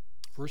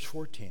 Verse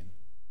 14.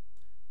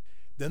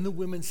 Then the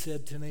women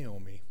said to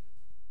Naomi,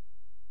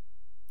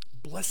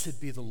 "Blessed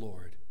be the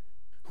Lord,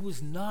 who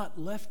has not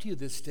left you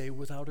this day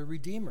without a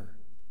redeemer,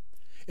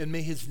 and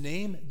may his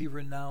name be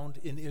renowned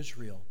in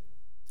Israel.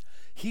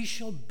 He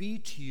shall be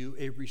to you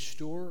a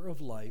restorer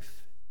of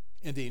life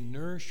and a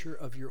nourisher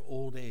of your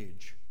old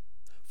age.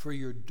 For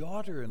your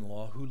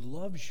daughter-in-law, who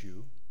loves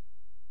you,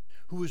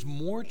 who is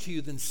more to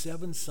you than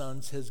 7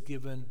 sons, has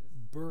given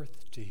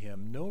birth to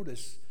him."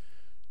 Notice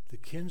the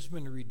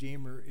kinsman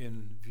redeemer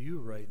in view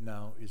right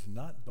now is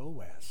not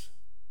Boaz.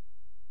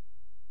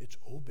 It's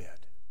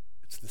Obed.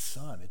 It's the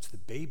son. It's the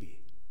baby.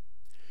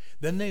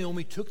 Then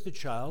Naomi took the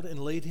child and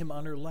laid him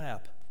on her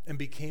lap and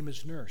became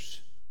his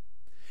nurse.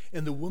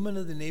 And the women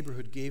of the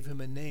neighborhood gave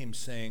him a name,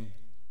 saying,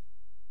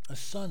 "A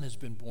son has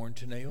been born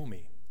to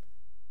Naomi."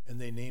 And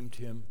they named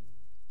him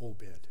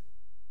Obed.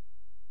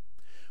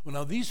 Well,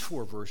 now these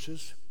 4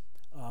 verses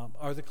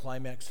are the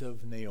climax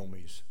of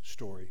Naomi's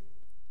story.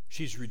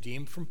 She's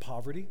redeemed from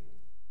poverty.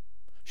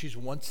 She's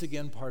once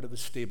again part of a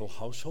stable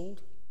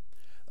household.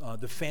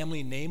 The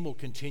family name will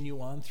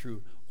continue on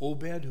through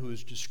Obed, who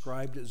is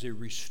described as a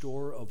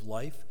restorer of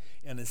life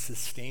and a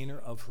sustainer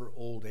of her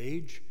old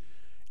age.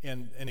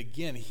 And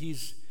again,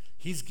 he's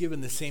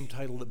given the same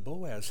title that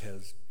Boaz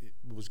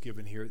was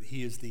given here.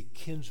 He is the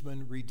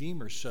kinsman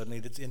redeemer, suddenly,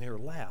 that's in her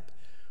lap,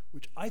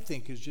 which I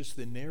think is just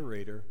the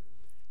narrator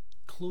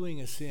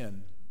cluing us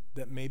in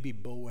that maybe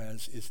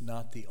Boaz is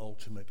not the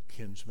ultimate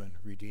kinsman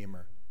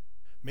redeemer.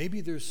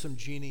 Maybe there's some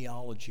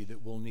genealogy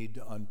that we'll need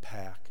to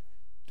unpack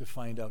to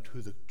find out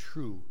who the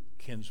true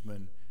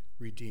kinsman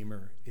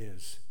redeemer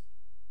is.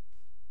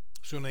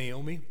 So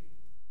Naomi,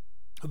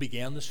 who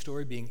began the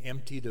story being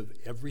emptied of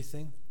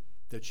everything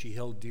that she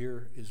held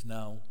dear, is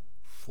now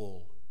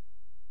full,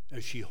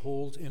 as she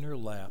holds in her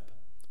lap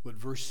what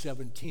verse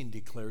 17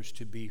 declares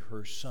to be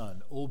her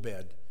son.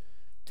 Obed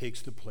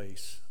takes the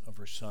place of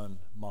her son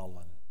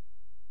Mahlon.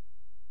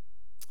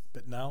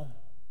 But now,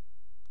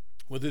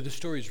 whether the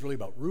story is really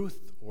about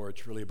Ruth, or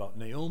it's really about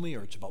Naomi,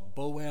 or it's about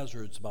Boaz,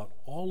 or it's about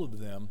all of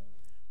them,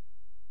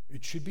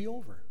 it should be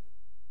over.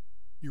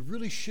 You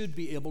really should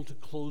be able to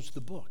close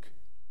the book.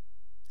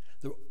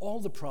 All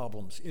the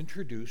problems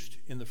introduced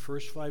in the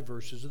first 5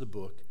 verses of the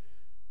book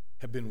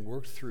have been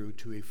worked through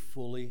to a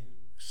fully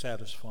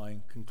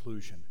satisfying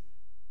conclusion.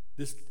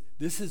 This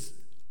is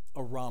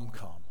a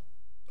rom-com,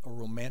 a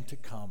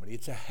romantic comedy.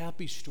 It's a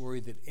happy story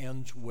that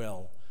ends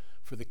well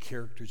for the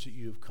characters that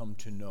you have come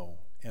to know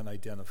and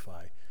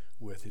identify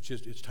with.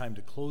 It's time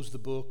to close the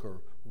book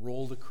or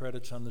roll the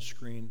credits on the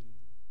screen.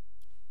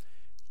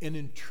 And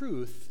in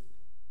truth,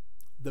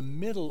 the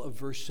middle of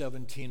verse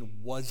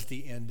 17 was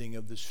the ending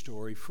of the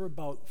story for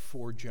about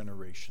 4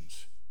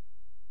 generations.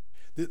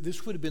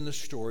 This would have been the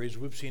story, as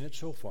we've seen it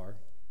so far,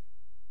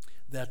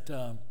 that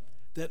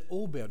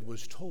Obed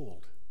was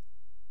told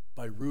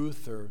by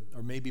Ruth or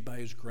maybe by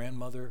his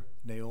grandmother,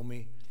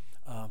 Naomi,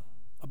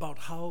 about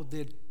how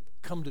they'd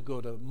come to go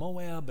to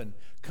Moab and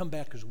come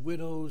back as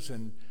widows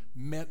and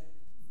met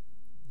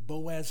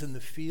Boaz in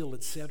the field,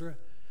 etc.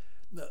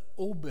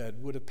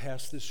 Obed would have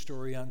passed this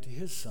story on to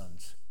his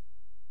sons,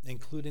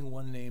 including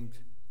one named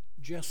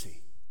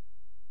Jesse,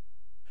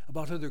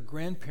 about how their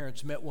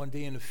grandparents met one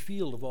day in a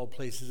field of all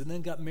places and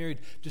then got married,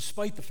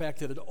 despite the fact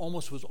that it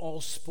almost was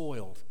all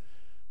spoiled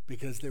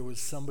because there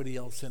was somebody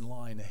else in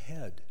line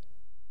ahead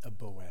of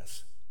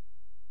Boaz.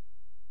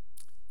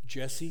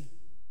 Jesse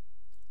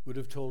would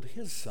have told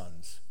his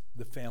sons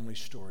the family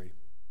story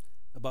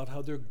about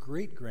how their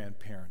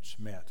great-grandparents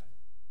met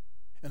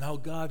and how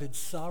God had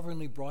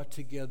sovereignly brought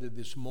together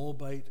this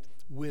Moabite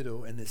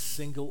widow and this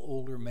single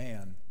older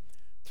man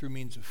through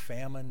means of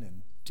famine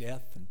and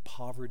death and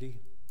poverty.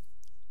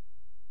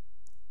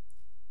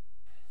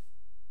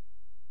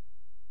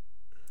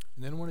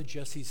 And then one of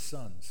Jesse's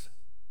sons,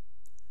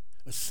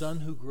 a son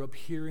who grew up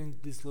hearing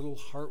this little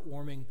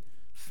heartwarming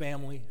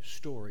family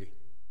story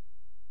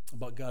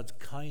about God's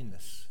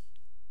kindness,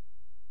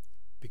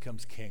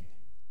 becomes king.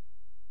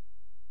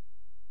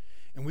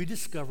 And we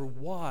discover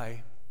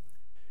why,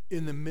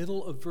 in the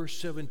middle of verse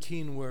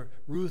 17, where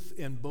Ruth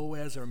and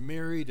Boaz are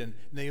married and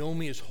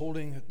Naomi is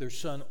holding their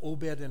son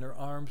Obed in her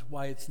arms,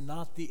 why it's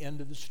not the end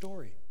of the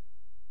story.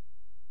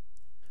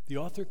 The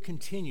author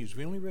continues.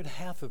 We only read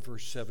half of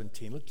verse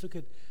 17. Let's look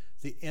at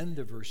the end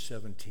of verse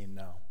 17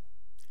 now.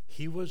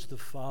 He was the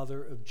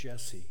father of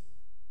Jesse,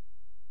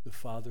 the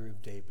father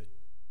of David.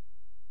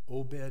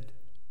 Obed,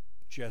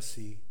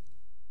 Jesse,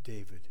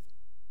 David.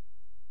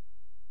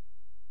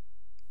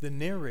 The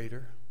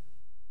narrator,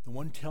 the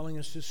one telling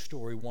us this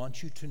story,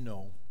 wants you to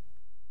know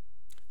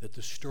that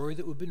the story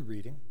that we've been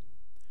reading,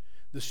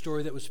 the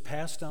story that was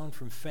passed down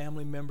from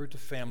family member to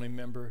family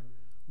member,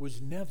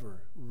 was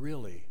never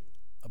really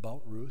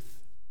about Ruth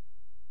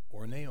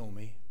or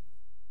Naomi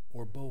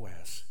or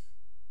Boaz.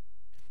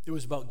 It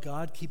was about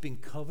God keeping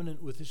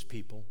covenant with his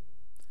people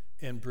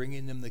and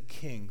bringing them the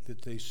king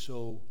that they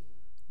so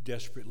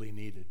desperately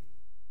needed.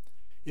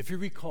 If you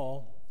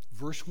recall,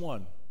 verse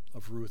 1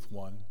 of Ruth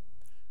 1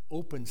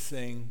 opens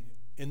saying,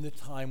 in the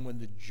time when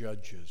the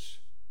judges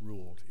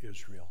ruled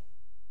Israel.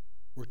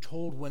 We're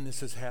told when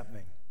this is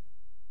happening.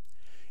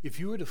 If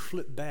you were to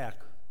flip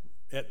back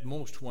at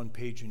most one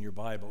page in your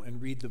Bible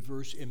and read the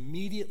verse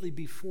immediately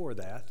before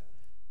that,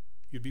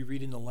 you'd be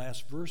reading the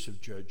last verse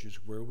of Judges,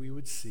 where we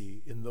would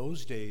see, in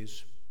those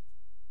days,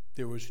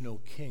 there was no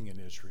king in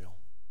Israel.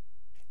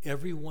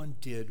 Everyone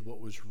did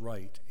what was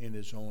right in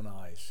his own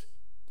eyes.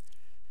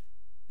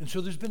 And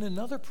so there's been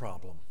another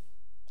problem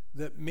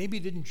that maybe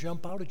didn't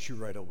jump out at you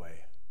right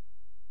away.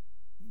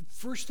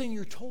 First thing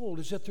you're told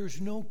is that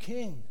there's no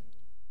king.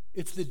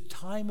 It's the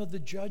time of the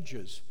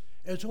judges.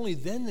 And it's only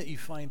then that you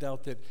find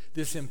out that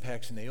this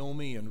impacts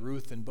Naomi and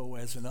Ruth and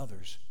Boaz and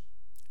others.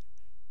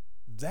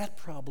 That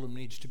problem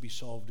needs to be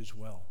solved as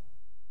well.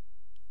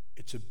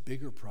 It's a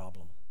bigger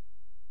problem,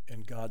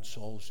 and God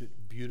solves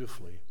it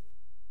beautifully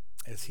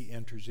as he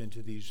enters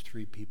into these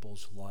three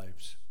people's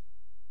lives.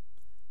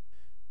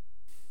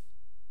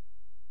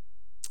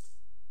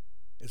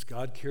 As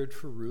God cared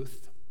for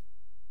Ruth,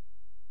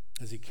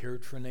 as he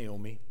cared for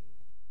Naomi,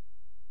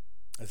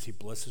 as he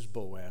blesses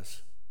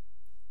Boaz,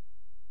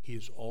 he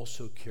is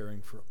also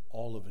caring for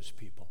all of his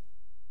people,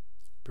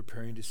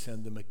 preparing to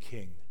send them a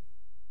king,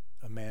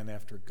 a man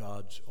after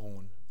God's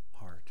own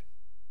heart.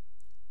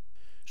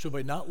 So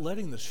by not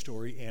letting the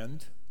story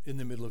end in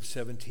the middle of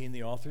 17,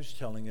 the author's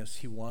telling us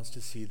he wants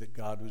to see that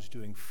God was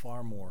doing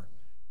far more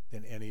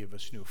than any of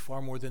us knew,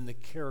 far more than the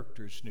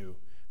characters knew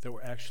that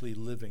were actually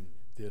living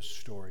this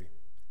story.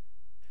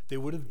 They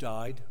would have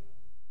died,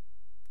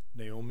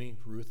 Naomi,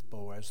 Ruth,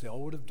 Boaz, they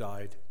all would have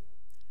died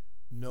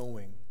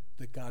knowing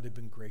that God had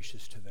been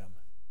gracious to them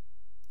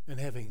and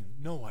having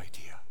no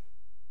idea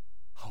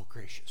how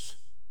gracious.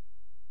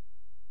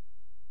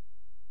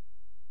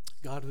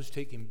 God was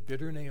taking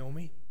bitter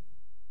Naomi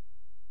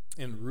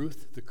and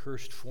Ruth, the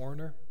cursed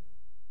foreigner,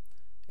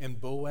 and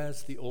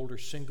Boaz, the older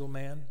single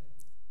man,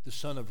 the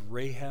son of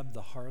Rahab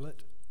the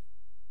harlot,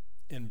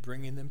 and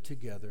bringing them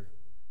together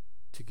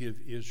to give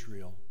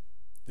Israel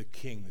the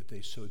king that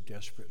they so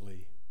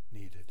desperately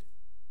needed.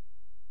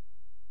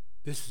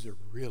 This is a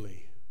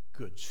really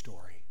good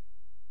story.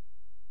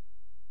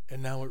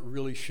 And now it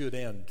really should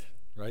end,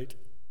 right?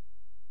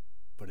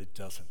 But it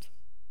doesn't.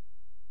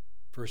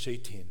 Verse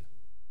 18.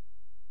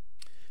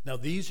 Now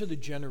these are the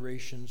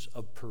generations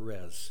of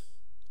Perez.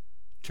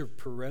 To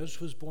Perez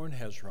was born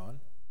Hezron,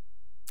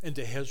 and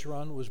to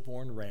Hezron was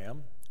born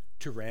Ram,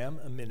 to Ram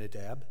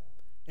Amminadab,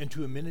 and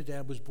to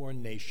Amminadab was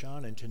born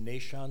Nahshon, and to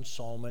Nahshon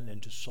Salmon,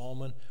 and to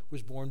Salmon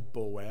was born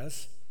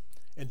Boaz,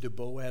 and to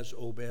Boaz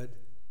Obed,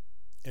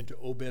 and to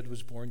Obed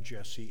was born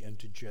Jesse, and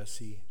to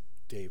Jesse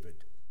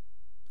David.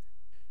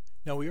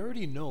 Now we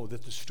already know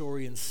that the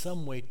story in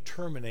some way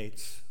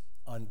terminates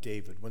on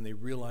David when they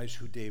realize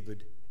who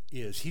David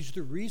is. He's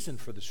the reason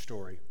for the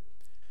story,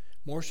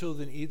 more so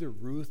than either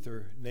Ruth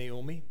or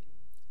Naomi.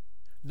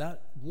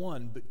 Not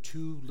one, but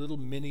two little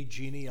mini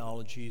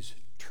genealogies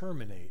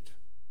terminate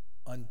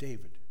on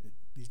David.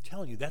 He's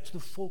telling you that's the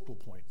focal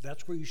point.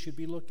 That's where you should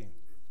be looking.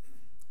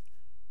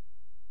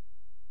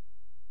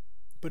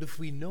 But if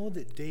we know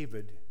that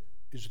David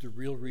is the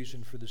real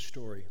reason for the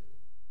story,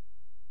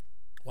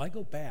 why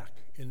go back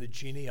in the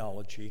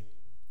genealogy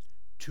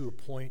to a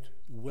point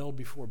well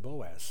before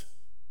Boaz?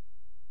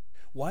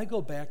 Why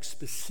go back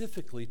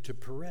specifically to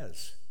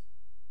Perez?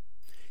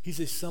 He's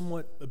a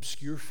somewhat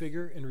obscure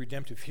figure in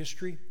redemptive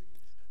history,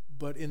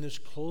 but in this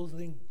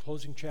closing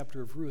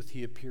chapter of Ruth,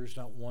 he appears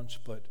not once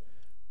but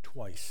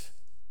twice.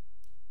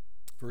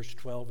 Verse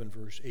 12 and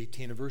verse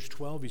 18. In verse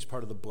 12, he's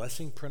part of the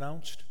blessing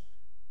pronounced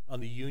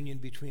on the union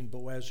between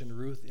Boaz and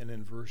Ruth, and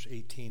in verse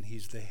 18,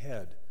 he's the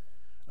head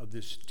of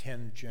this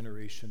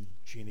 10-generation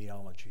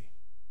genealogy.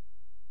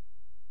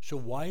 So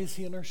why is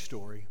he in our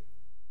story,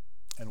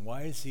 and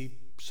why is he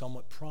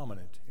somewhat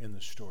prominent in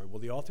the story? Well,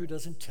 the author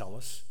doesn't tell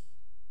us,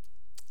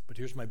 but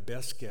here's my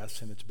best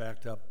guess, and it's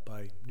backed up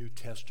by New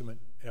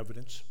Testament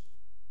evidence.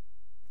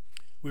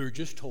 We were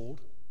just told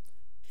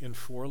in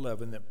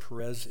 4:11 that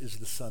Perez is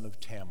the son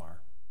of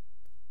Tamar.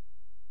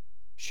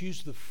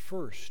 She's the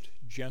first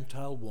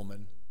Gentile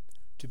woman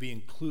to be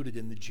included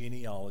in the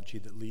genealogy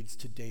that leads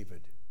to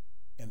David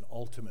and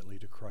ultimately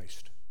to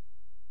Christ.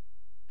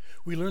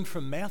 We learned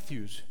from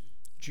Matthew's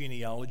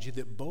genealogy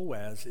that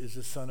Boaz is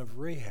the son of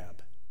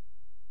Rahab.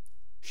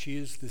 She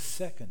is the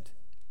second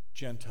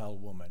Gentile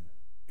woman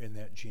in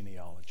that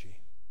genealogy.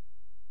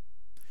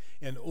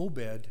 And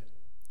Obed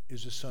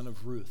is the son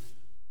of Ruth,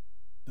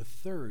 the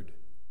third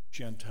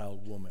Gentile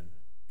woman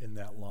in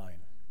that line.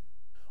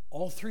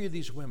 All three of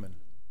these women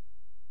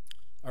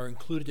are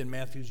included in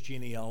Matthew's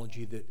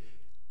genealogy that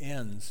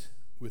ends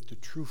with the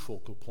true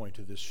focal point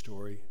of this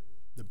story,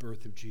 the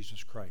birth of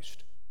Jesus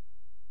Christ.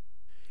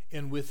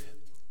 And with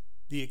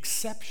the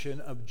exception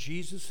of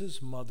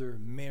Jesus' mother,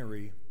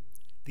 Mary,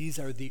 these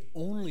are the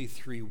only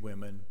three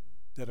women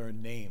that are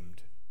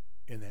named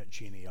in that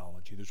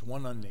genealogy. There's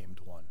one unnamed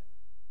one,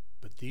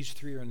 but these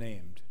three are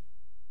named,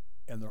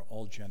 and they're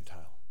all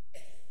Gentile.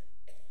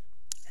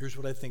 Here's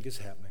what I think is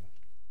happening.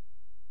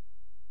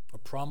 A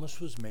promise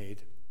was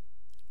made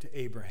to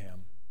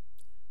Abraham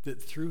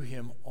that through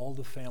him all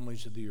the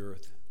families of the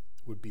earth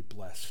would be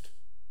blessed.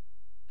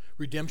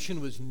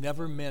 Redemption was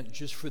never meant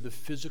just for the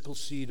physical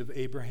seed of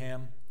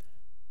Abraham,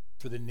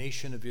 for the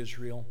nation of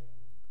Israel,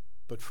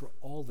 but for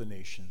all the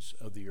nations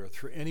of the earth,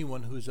 for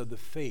anyone who is of the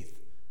faith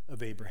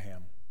of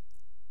Abraham.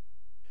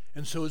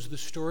 And so as the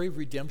story of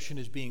redemption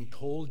is being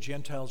told,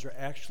 Gentiles are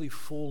actually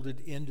folded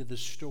into the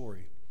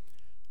story,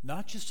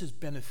 not just as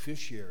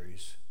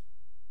beneficiaries,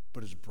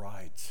 but as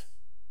brides.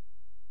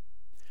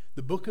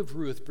 The book of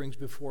Ruth brings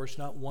before us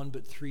not one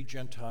but three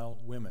Gentile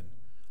women,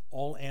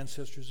 all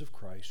ancestors of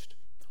Christ,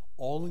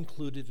 all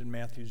included in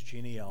Matthew's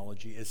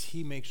genealogy, as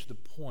he makes the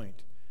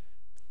point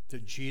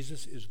that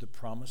Jesus is the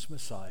promised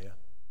Messiah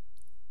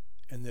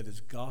and that his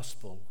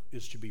gospel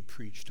is to be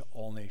preached to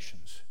all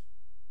nations.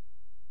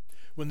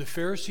 When the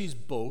Pharisees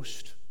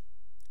boast,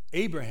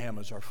 Abraham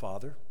is our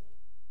father,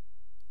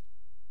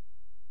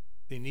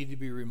 they need to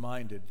be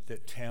reminded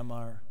that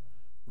Tamar,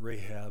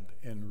 Rahab,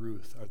 and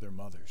Ruth are their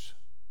mothers.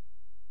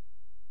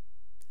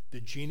 The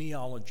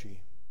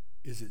genealogy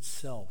is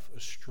itself a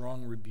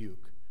strong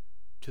rebuke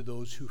to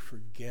those who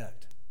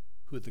forget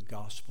who the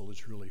gospel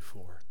is really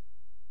for.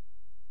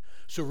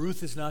 So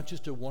Ruth is not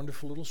just a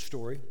wonderful little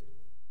story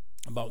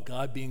about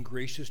God being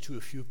gracious to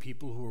a few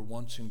people who were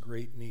once in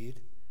great need.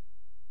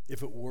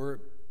 If it were,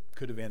 it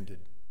could have ended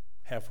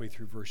halfway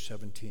through verse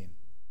 17.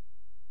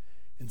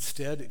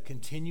 Instead, it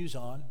continues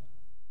on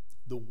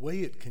the way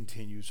it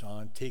continues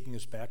on, taking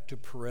us back to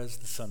Perez,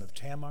 the son of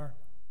Tamar,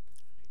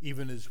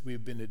 even as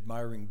we've been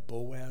admiring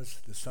Boaz,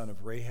 the son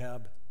of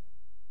Rahab,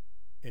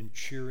 and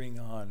cheering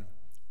on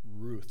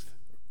Ruth,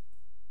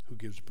 who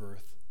gives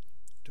birth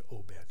to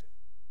Obed.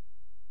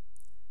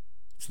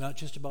 It's not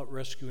just about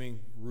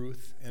rescuing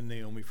Ruth and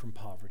Naomi from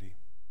poverty.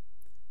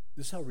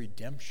 This is how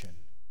redemption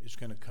is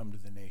going to come to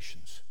the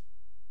nations.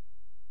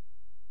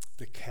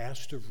 The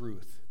cast of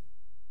Ruth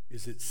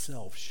is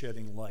itself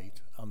shedding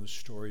light on the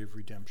story of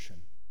redemption.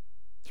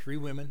 Three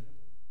women,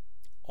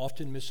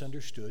 often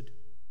misunderstood,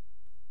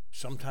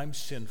 sometimes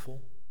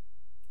sinful,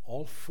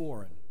 all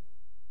foreign,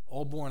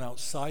 all born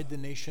outside the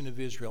nation of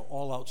Israel,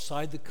 all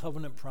outside the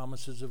covenant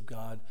promises of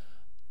God,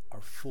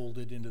 are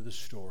folded into the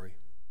story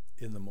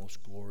in the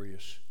most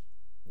glorious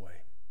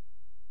way.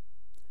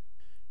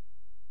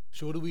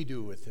 So what do we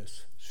do with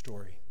this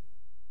story?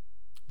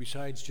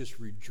 Besides just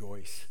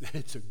rejoice that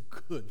it's a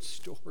good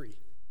story.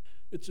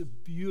 It's a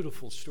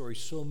beautiful story.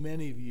 So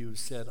many of you have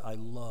said, I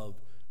love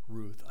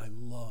Ruth. I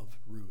love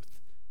Ruth.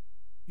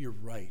 You're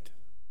right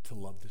to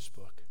love this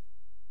book.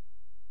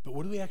 But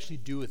what do we actually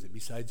do with it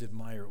besides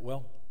admire it?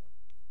 Well,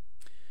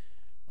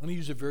 I'm going to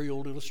use a very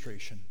old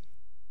illustration.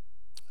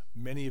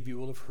 Many of you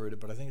will have heard it,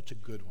 but I think it's a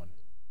good one.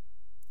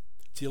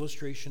 It's the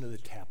illustration of the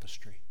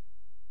tapestry.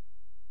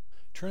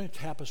 Turn a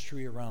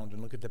tapestry around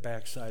and look at the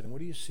backside, and what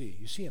do you see?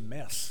 You see a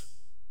mess.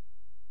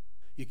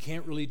 You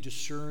can't really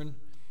discern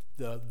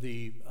the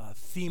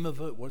theme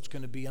of it, what's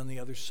going to be on the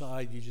other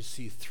side. You just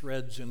see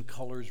threads and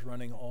colors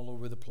running all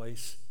over the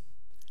place.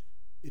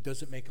 It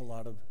doesn't make a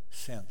lot of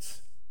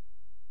sense.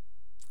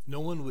 No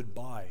one would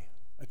buy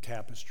a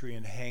tapestry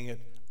and hang it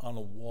on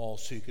a wall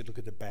so you could look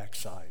at the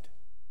backside.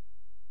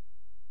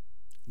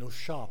 No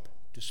shop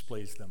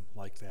displays them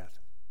like that.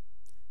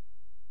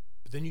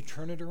 But then you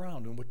turn it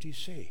around, and what do you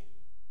see?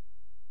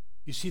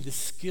 You see the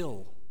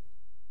skill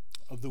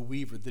of the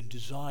weaver, the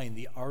design,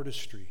 the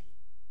artistry.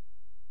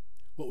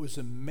 What was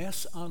a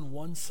mess on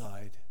one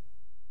side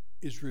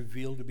is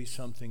revealed to be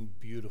something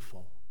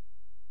beautiful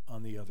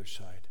on the other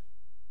side.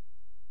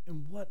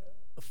 And what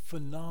a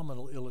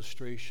phenomenal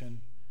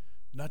illustration,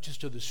 not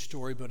just of the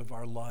story, but of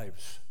our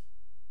lives.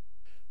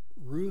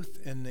 Ruth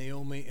and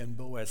Naomi and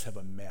Boaz have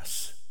a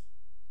mess.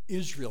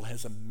 Israel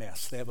has a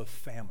mess. They have a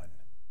famine.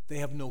 They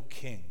have no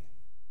king.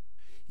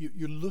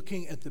 You're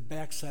looking at the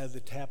backside of the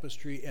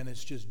tapestry, and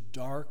it's just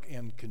dark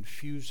and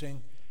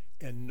confusing,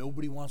 and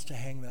nobody wants to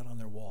hang that on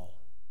their wall.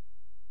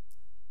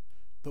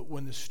 But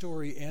when the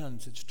story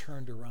ends, it's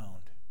turned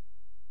around,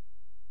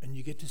 and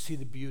you get to see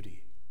the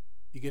beauty.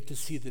 You get to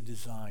see the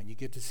design. You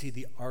get to see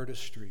the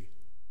artistry.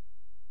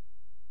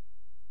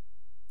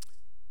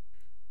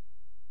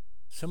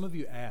 Some of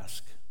you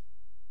ask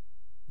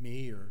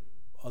me or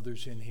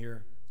others in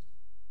here,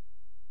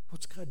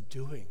 what's God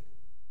doing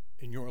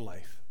in your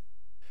life?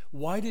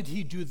 Why did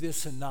he do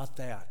this and not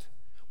that?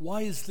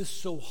 Why is this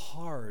so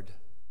hard?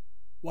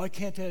 Why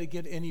can't I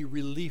get any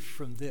relief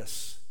from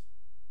this?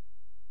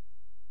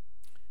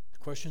 The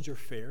questions are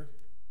fair.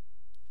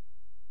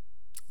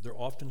 They're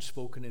often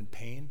spoken in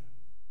pain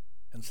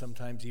and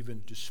sometimes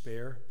even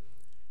despair.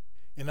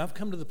 And I've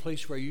come to the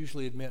place where I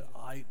usually admit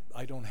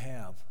I don't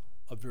have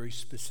a very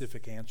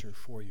specific answer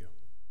for you.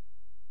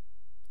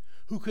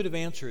 Who could have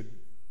answered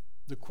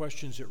the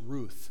questions that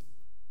Ruth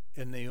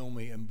and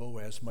Naomi and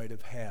Boaz might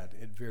have had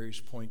at various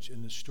points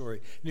in the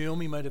story?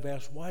 Naomi might have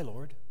asked, why,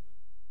 Lord?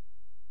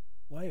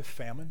 Why a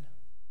famine?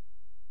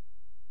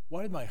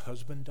 Why did my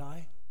husband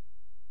die?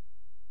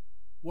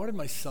 Why did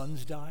my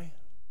sons die?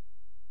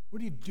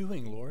 What are you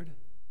doing, Lord?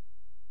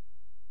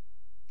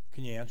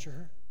 Can you answer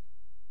her,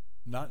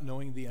 not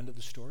knowing the end of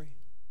the story?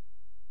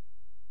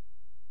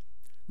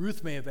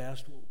 Ruth may have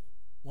asked,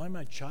 why am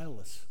I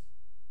childless?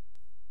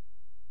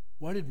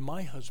 Why did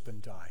my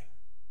husband die?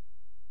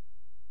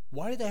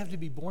 Why did they have to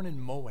be born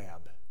in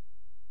Moab?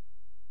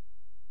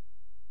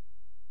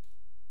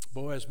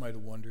 Boaz might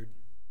have wondered,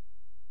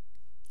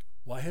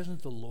 why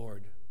hasn't the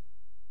Lord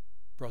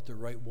brought the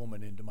right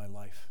woman into my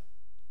life?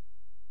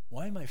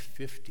 Why am I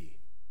 50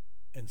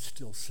 and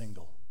still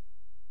single?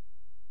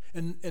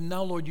 And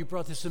now, Lord, you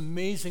brought this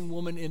amazing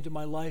woman into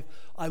my life.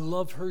 I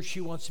love her.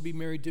 She wants to be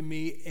married to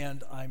me,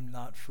 and I'm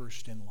not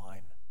first in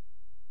line.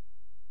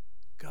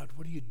 God,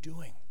 what are you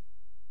doing?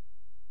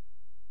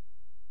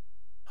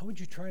 How would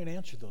you try and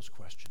answer those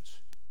questions?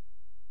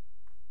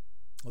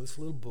 Well, this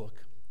little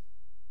book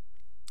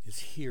is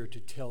here to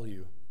tell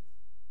you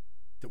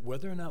that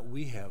whether or not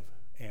we have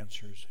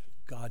answers,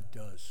 God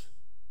does.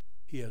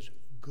 He has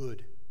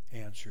good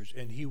answers,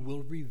 and he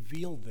will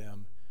reveal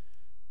them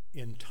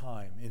in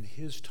time, in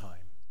his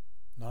time,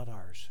 not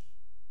ours.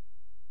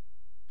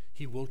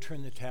 He will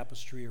turn the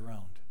tapestry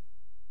around.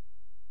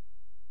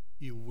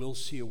 You will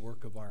see a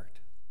work of art.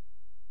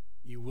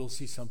 You will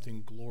see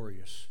something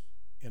glorious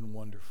and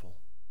wonderful.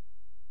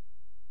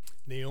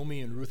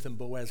 Naomi and Ruth and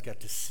Boaz got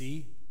to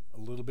see a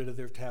little bit of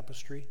their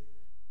tapestry,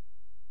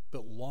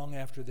 but long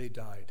after they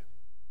died,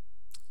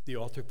 the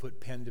author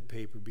put pen to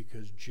paper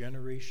because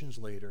generations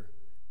later,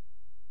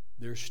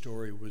 their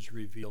story was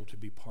revealed to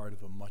be part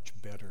of a much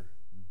better,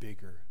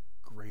 bigger,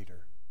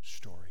 greater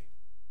story.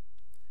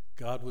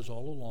 God was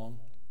all along,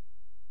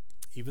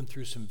 even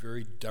through some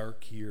very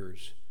dark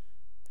years,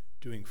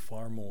 doing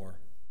far more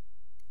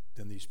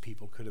than these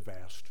people could have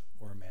asked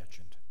or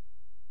imagined.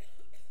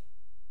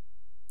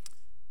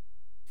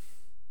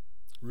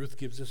 Ruth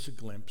gives us a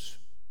glimpse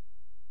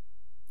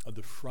of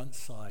the front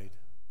side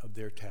of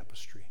their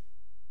tapestry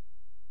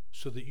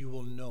so that you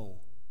will know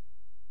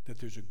that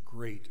there's a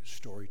great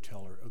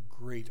storyteller, a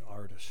great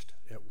artist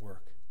at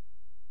work.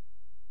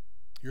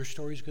 Your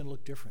story is going to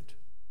look different.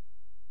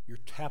 Your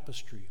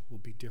tapestry will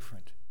be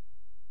different,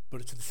 but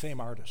it's the same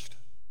artist.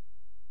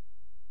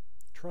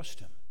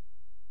 Trust him.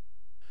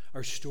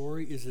 Our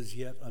story is as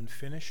yet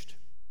unfinished.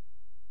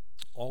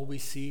 All we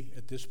see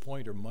at this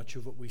point, or much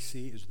of what we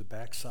see, is the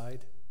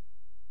backside.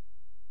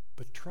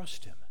 But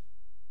trust him.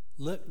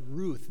 Let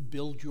Ruth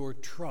build your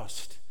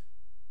trust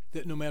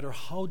that no matter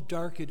how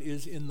dark it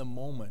is in the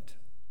moment,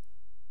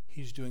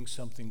 he's doing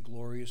something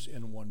glorious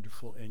and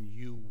wonderful, and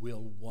you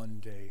will one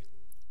day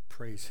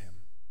praise him.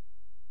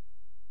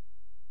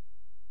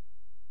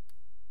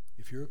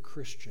 If you're a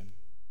Christian,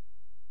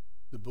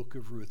 the book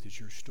of Ruth is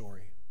your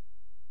story,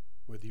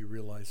 whether you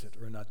realize it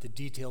or not. The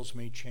details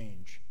may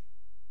change,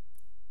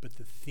 but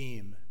the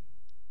theme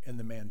and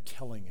the man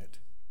telling it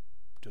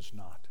does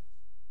not.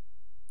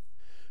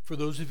 For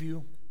those of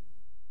you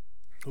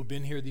who've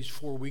been here these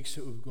 4 weeks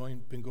that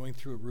we've been going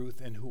through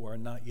Ruth and who are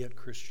not yet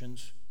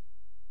Christians,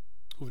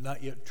 who have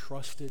not yet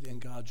trusted in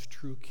God's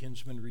true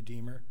kinsman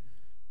redeemer,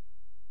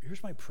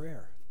 here's my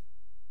prayer.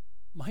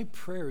 My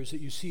prayer is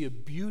that you see a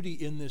beauty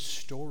in this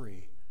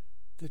story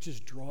that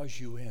just draws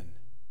you in.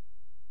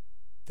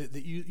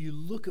 That you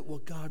look at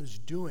what God is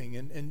doing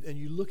and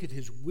you look at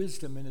his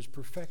wisdom and his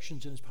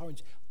perfections and his power.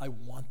 And I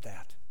want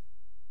that.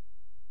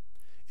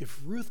 If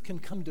Ruth can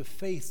come to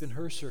faith in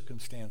her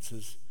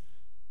circumstances,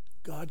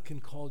 God can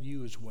call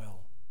you as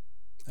well.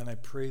 And I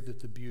pray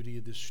that the beauty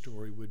of this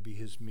story would be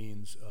his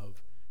means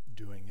of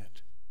doing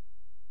it.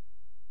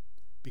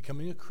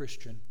 Becoming a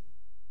Christian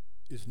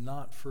is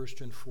not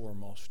first and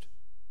foremost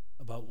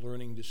about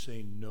learning to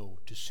say no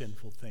to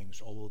sinful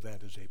things, although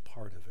that is a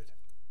part of it.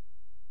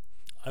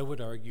 I would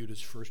argue it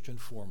is first and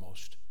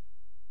foremost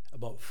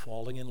about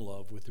falling in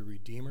love with a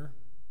Redeemer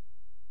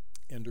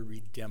and a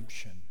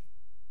redemption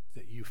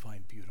that you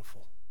find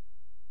beautiful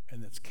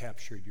and that's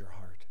captured your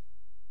heart.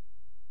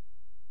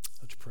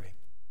 Let's pray.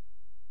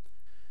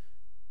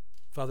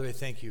 Father, I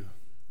thank you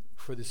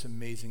for this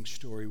amazing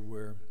story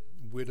where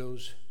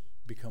widows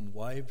become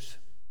wives,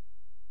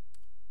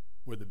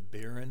 where the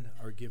barren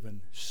are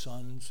given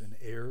sons and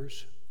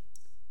heirs,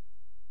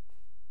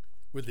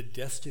 where the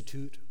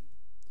destitute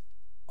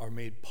are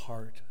made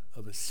part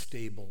of a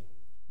stable,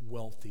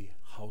 wealthy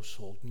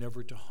household,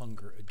 never to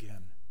hunger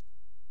again.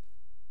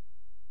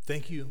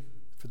 Thank you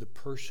for the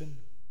person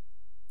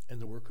and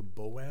the work of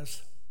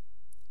Boaz,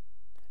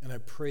 and I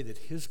pray that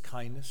his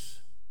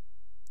kindness,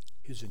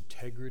 his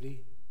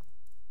integrity,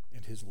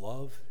 and his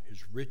love,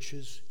 his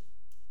riches,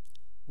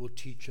 will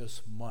teach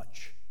us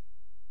much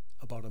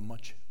about a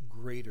much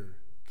greater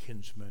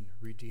kinsman,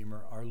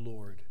 redeemer, our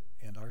Lord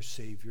and our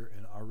Savior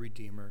and our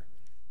Redeemer,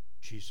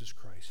 Jesus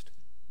Christ.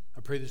 I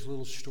pray this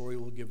little story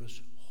will give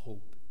us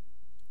hope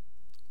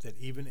that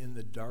even in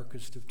the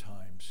darkest of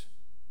times,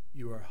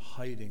 you are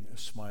hiding a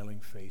smiling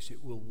face.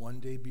 It will one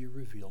day be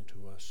revealed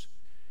to us,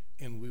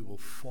 and we will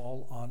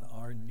fall on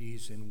our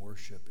knees in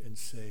worship and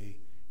say,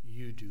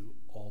 you do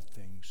all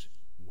things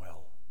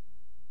well.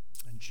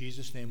 In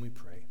Jesus' name we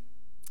pray.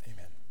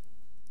 Amen.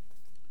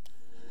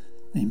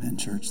 Amen,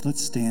 church.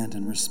 Let's stand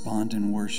and respond in worship.